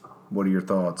mean, what are your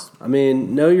thoughts?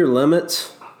 Know your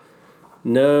limits,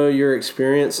 know your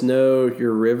experience, know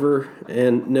your river,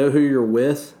 and know who you're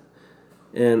with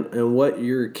and what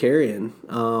you're carrying.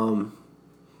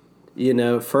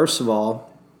 First of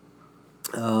all,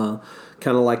 kind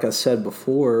of like I said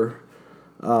before,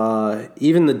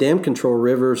 even the dam control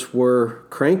rivers were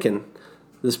cranking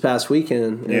this past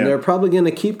weekend, and they're probably going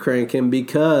to keep cranking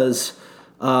because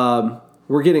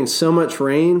we're getting so much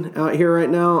rain out here right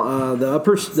now.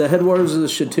 The headwaters of the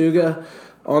Chattooga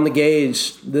on the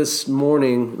gauge this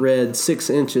morning read 6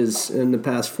 inches in the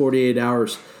past 48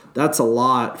 hours. That's a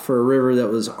lot for a river that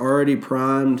was already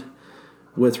primed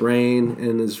with rain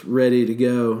and is ready to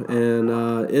go.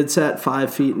 And it's at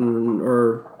 5 feet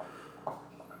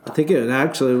I think it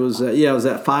actually was, it was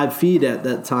at 5 feet at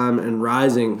that time and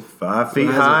rising. 5 feet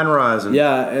high and rising.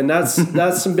 Yeah, and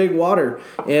that's some big water.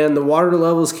 And the water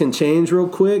levels can change real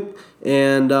quick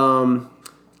and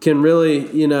can really,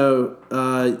 you want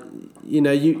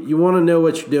to know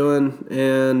what you're doing.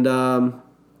 And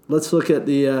let's look at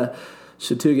the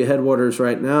Chattooga headwaters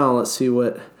right now. Let's see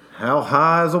what. How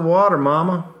high is the water,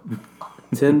 Mama?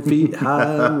 10 feet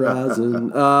high and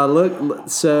rising. Look,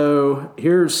 so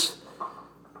here's.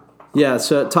 Yeah,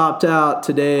 so it topped out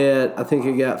today at, I think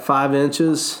it got 5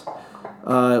 inches.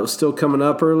 It was still coming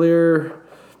up earlier.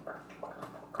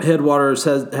 Headwaters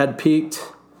had peaked.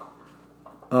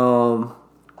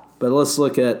 But let's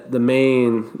look at the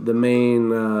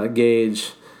main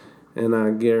gauge, and I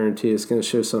guarantee it's going to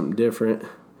show something different.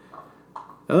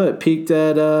 Oh, it peaked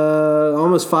at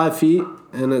almost 5 feet,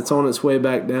 and it's on its way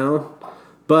back down.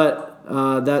 But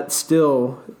that's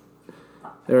still,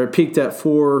 or it peaked at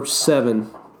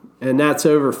 4.7, and that's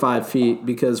over 5 feet,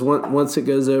 because once it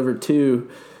goes over 2,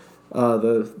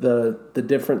 the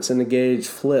difference in the gauge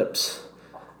flips,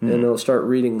 and it'll start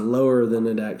reading lower than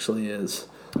it actually is.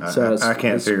 So I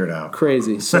can't figure it out.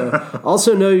 Crazy. So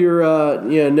also know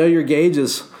your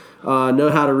gauges, know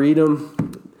how to read them,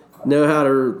 know how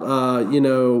to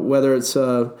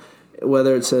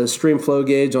whether it's a stream flow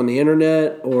gauge on the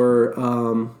internet or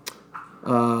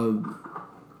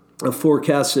a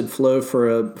forecasted flow for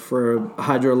a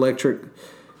hydroelectric,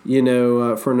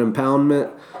 for an impoundment,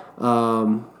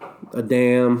 a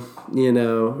dam,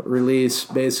 release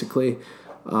basically.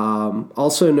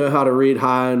 Also know how to read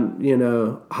high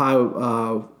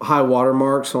water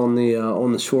marks on the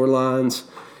shorelines.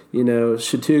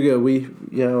 Chattooga,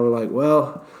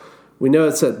 we know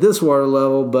it's at this water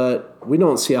level, but we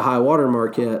don't see a high water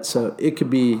mark yet. So it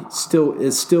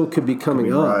still could be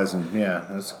coming up. Rising.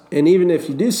 Yeah. And even if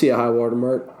you do see a high water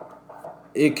mark,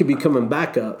 it could be coming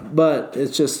back up. But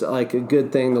it's just like a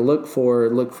good thing to look for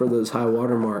those high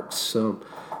water marks. So.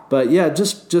 But yeah,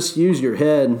 just use your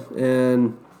head,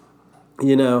 and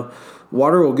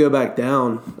water will go back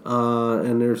down,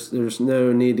 and there's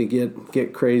no need to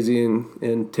get crazy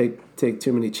and take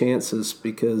too many chances,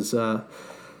 because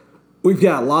we've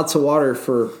got lots of water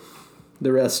for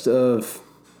the rest of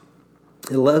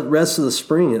the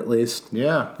spring at least.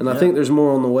 Yeah, and I think there's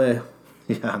more on the way.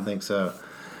 Yeah, I think so.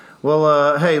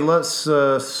 Well, hey, let's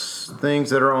things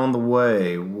that are on the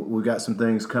way. We got some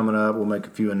things coming up. We'll make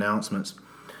a few announcements.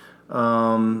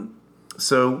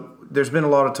 So there's been a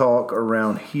lot of talk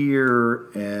around here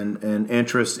and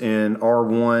interest in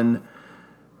R1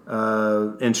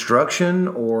 instruction,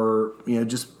 or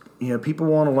people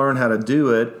want to learn how to do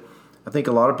it. I think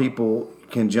a lot of people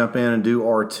can jump in and do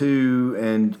R2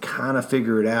 and kind of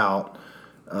figure it out,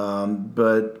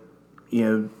 but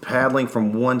paddling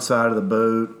from one side of the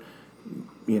boat,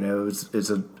 it's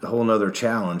a whole nother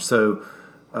challenge. So.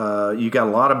 You got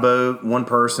a lot of boat, one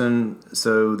person,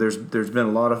 so there's been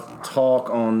a lot of talk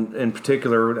on, in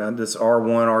particular, this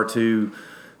R1, R2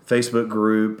 Facebook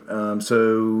group.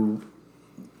 So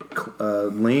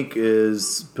Link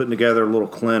is putting together a little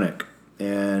clinic,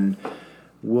 and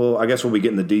I guess we'll be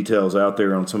getting the details out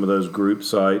there on some of those group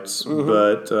sites. Mm-hmm.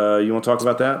 But you want to talk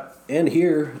about that? And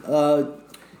here,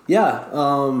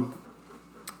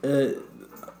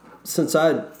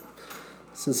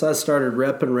 Since I started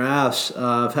repping rafts,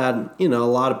 I've had a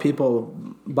lot of people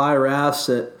buy rafts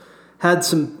that had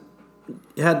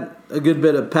a good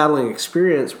bit of paddling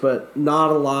experience, but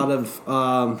not a lot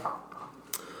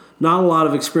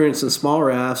of experience in small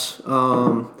rafts.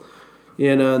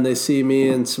 And they see me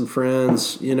and some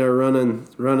friends,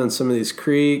 running some of these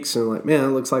creeks, and like, man,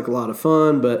 it looks like a lot of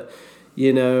fun, but.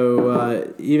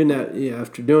 Even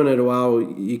after doing it a while,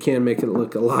 you can make it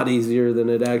look a lot easier than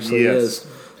it actually is.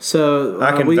 So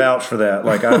I can vouch for that.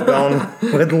 Like, I've gone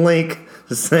with Link,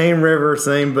 the same river,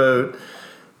 same boat,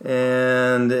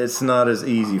 and it's not as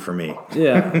easy for me.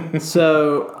 Yeah.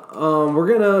 So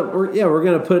we're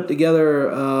gonna put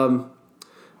together an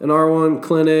R1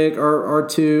 clinic,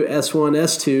 R2, S1,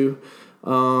 S2.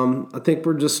 I think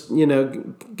we're just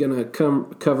gonna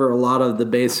cover a lot of the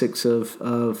basics of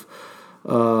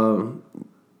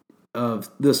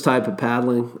this type of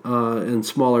paddling in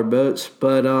smaller boats,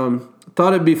 but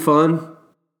thought it'd be fun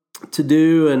to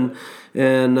do,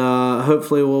 and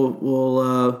hopefully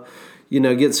we'll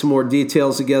get some more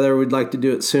details together. We'd like to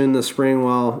do it soon this spring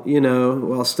while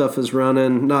stuff is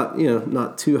running,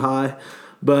 not too high,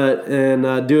 but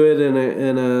do it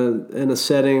in a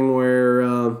setting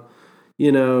where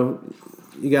you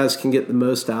guys can get the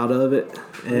most out of it.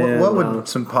 And, what would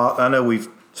I know we've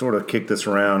sort of kicked this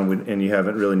around and you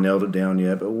haven't really nailed it down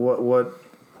yet, but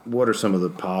what are some of the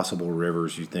possible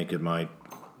rivers you think it might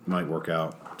work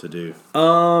out to do?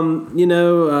 A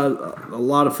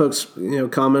lot of folks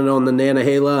commented on the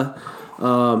Nantahala,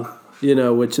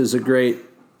 which is a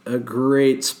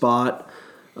great spot,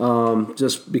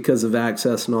 just because of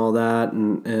access and all that,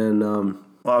 and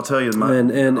well, I'll tell you,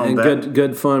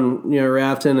 good fun,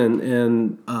 rafting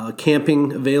and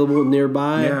camping available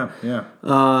nearby. Yeah.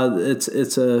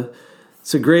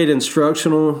 It's a great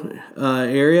instructional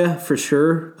area for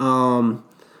sure,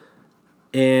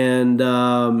 and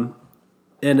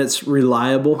it's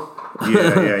reliable.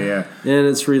 Yeah. And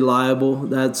it's reliable.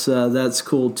 That's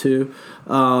cool too.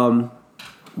 But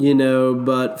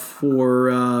for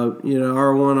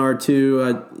R1,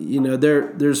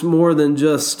 R2, there's more than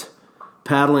just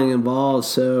paddling involved.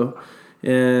 So,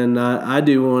 and I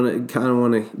do want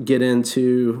to get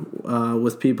into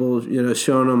with people,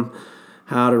 showing them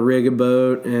how to rig a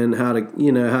boat and how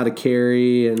to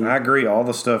carry. And I agree. All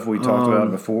the stuff we talked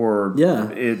about before. Yeah,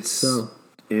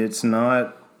 it's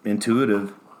not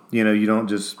intuitive. You don't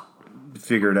just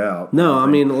figure it out. No, I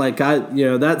mean,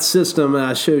 that system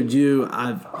I showed you,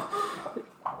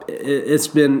 it's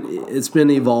been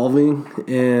evolving,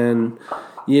 and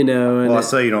Well, I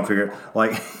say you don't figure it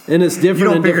and it's different. You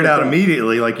don't figure it out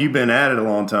immediately. Like, you've been at it a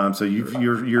long time, so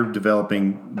you're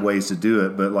developing ways to do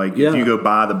it. But if you go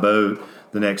buy the boat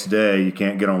the next day, you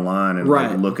can't get online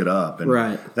and look it up.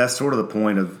 And that's sort of the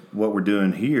point of what we're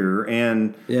doing here,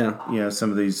 and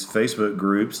some of these Facebook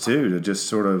groups too, to just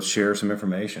sort of share some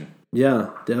information. Yeah,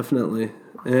 definitely.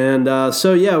 And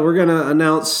we're going to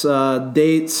announce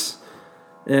dates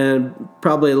and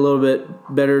probably a little bit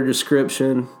better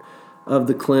description of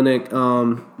the clinic.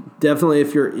 Definitely,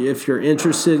 if you're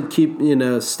interested,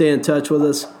 stay in touch with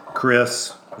us.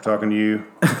 Chris, we're talking to you.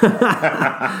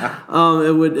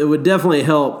 It would definitely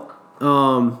help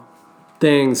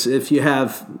things if you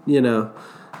have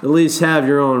at least have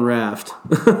your own raft.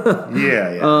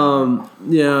 Yeah.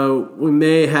 We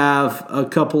may have a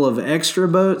couple of extra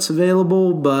boats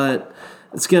available, but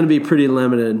it's going to be pretty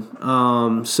limited.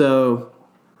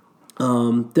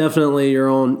 Definitely your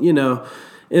own,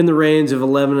 in the range of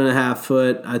 11.5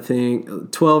 foot, I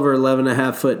think 12 or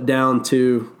 11.5 foot down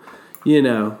to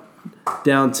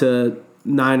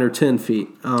 9 or 10 feet.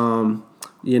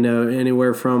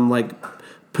 Anywhere from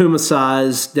Puma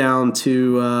size down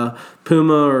to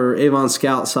Puma or Avon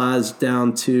Scout size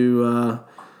down to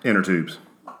inner tubes.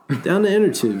 Down to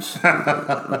inner tubes.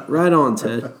 Right on,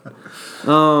 Ted.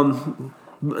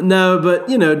 No, but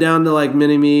down to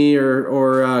Mini Me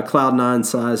or Cloud 9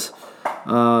 size.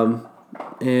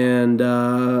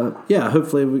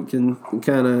 Hopefully we can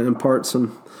kind of impart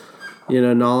some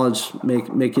knowledge,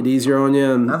 make it easier on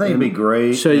you. And I think it'd be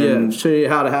great. Show you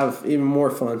how to have even more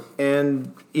fun.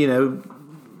 And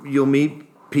you'll meet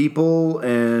people,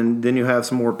 and then you'll have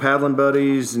some more paddling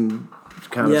buddies and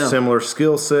kind of similar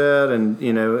skill set, and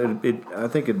I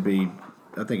think it'd be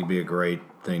a great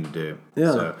thing to do.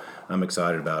 Yeah. So I'm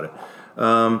excited about it.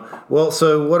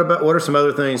 So what are some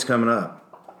other things coming up?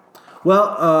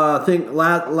 Well, I think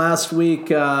last week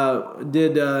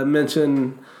did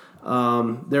mention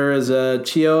there is a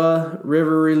Chioa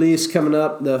River release coming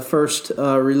up, the first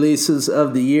releases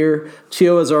of the year.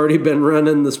 Chioa's already been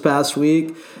running this past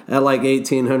week at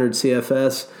 1,800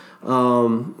 CFS.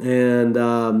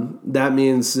 That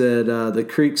means that the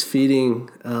creeks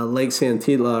feeding Lake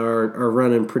Santitla are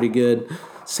running pretty good.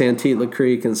 Santitla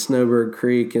Creek and Snowbird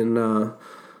Creek, and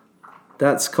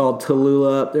that's called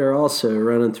Tallulah up there also,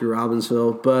 running through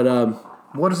Robbinsville. But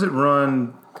what does it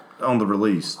run on the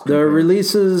release? The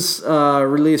releases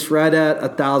release right at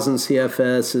 1,000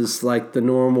 CFS is the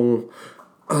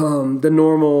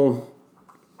normal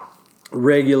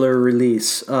regular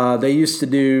release. They used to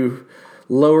do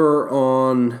lower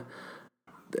on.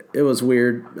 It was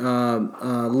weird.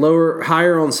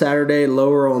 Higher on Saturday,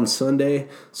 lower on Sunday,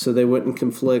 so they wouldn't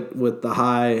conflict with the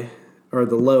high or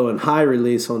the low and high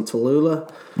release on Tallulah.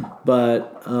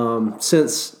 But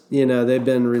since they've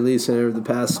been releasing over the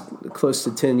past close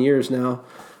to 10 years now,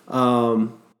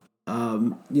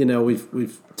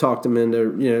 we've talked them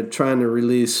into trying to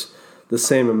release the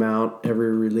same amount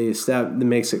every release. That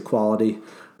makes it quality.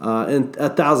 And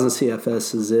 1,000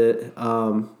 CFS is it.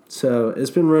 So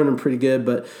it's been running pretty good,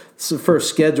 but it's the first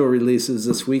schedule releases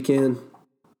this weekend.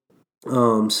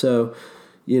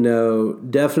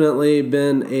 Definitely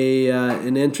been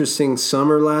an interesting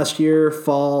summer last year,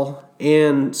 fall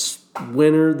and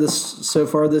winter so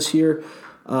far this year.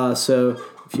 So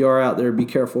if you are out there, be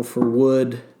careful for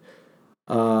wood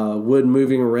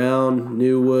moving around,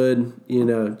 new wood,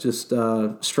 just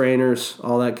strainers,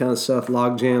 all that kind of stuff,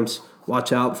 log jams.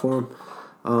 Watch out for them.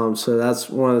 So that's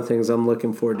one of the things I'm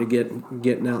looking forward to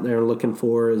getting out there and looking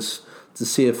for, is to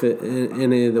see if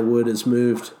any of the wood is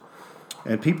moved.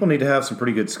 And people need to have some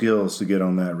pretty good skills to get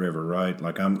on that river, right?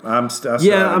 I don't know.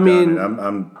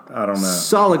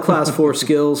 Solid class 4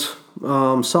 skills.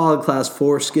 Solid class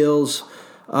 4 skills.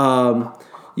 We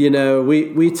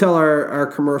tell our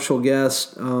commercial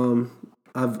guests.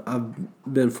 I've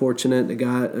been fortunate to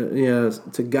guide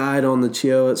on the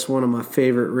Chioa. It's one of my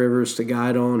favorite rivers to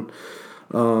guide on.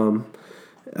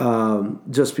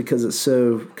 Just because it's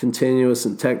so continuous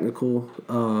and technical.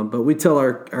 But we tell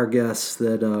our guests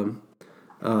that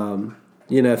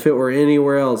If it were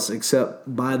anywhere else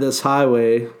except by this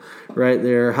highway right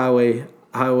there, Highway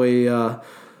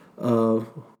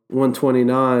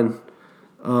 129,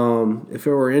 if it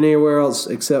were anywhere else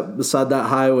except beside that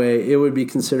highway, it would be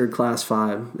considered Class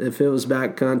 5. If it was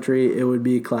backcountry, it would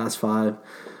be Class 5.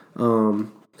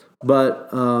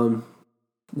 But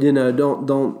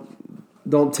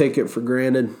don't take it for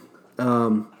granted.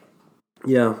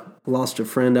 Lost a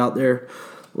friend out there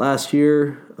last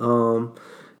year,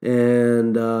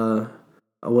 and I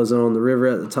wasn't on the river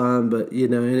at the time. But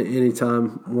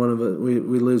anytime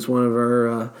we lose one of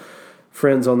our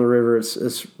friends on the river,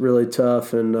 it's really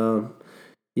tough. And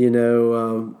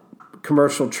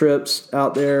commercial trips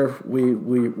out there, we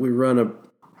run a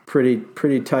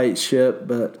pretty tight ship,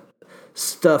 but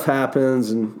stuff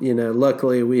happens, and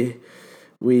luckily we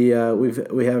have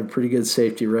a pretty good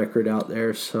safety record out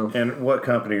there. So. And what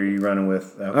company are you running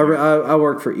with? I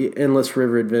work for Endless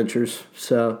River Adventures.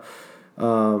 So,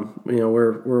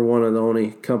 we're one of the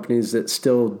only companies that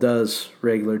still does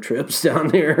regular trips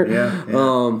down here. Yeah.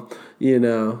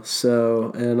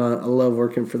 So, and I love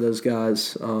working for those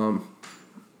guys.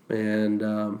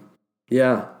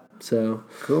 So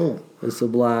cool. It's a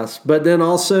blast. But then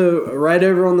also right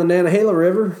over on the Nantahala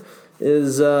River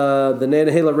is the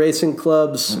Nantahala Racing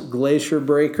Club's Glacier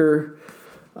Breaker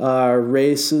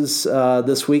races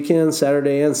this weekend,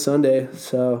 Saturday and Sunday.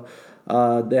 So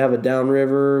they have a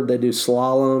downriver. They do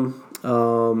slalom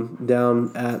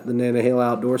down at the Nantahala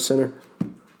Outdoor Center.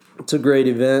 It's a great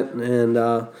event, and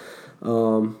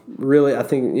really, I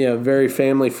think very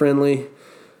family friendly,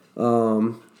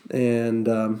 good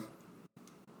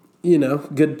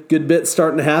bit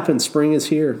starting to happen. Spring is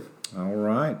here. All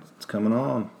right, it's coming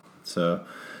on. So,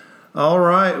 all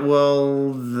right.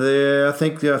 Well, I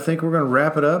think we're going to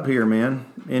wrap it up here, man.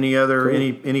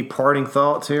 Any parting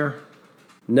thoughts here?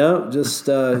 No, just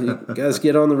you guys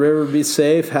get on the river, be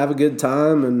safe, have a good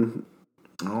time, and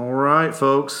all right,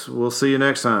 folks. We'll see you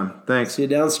next time. Thanks. See you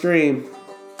downstream.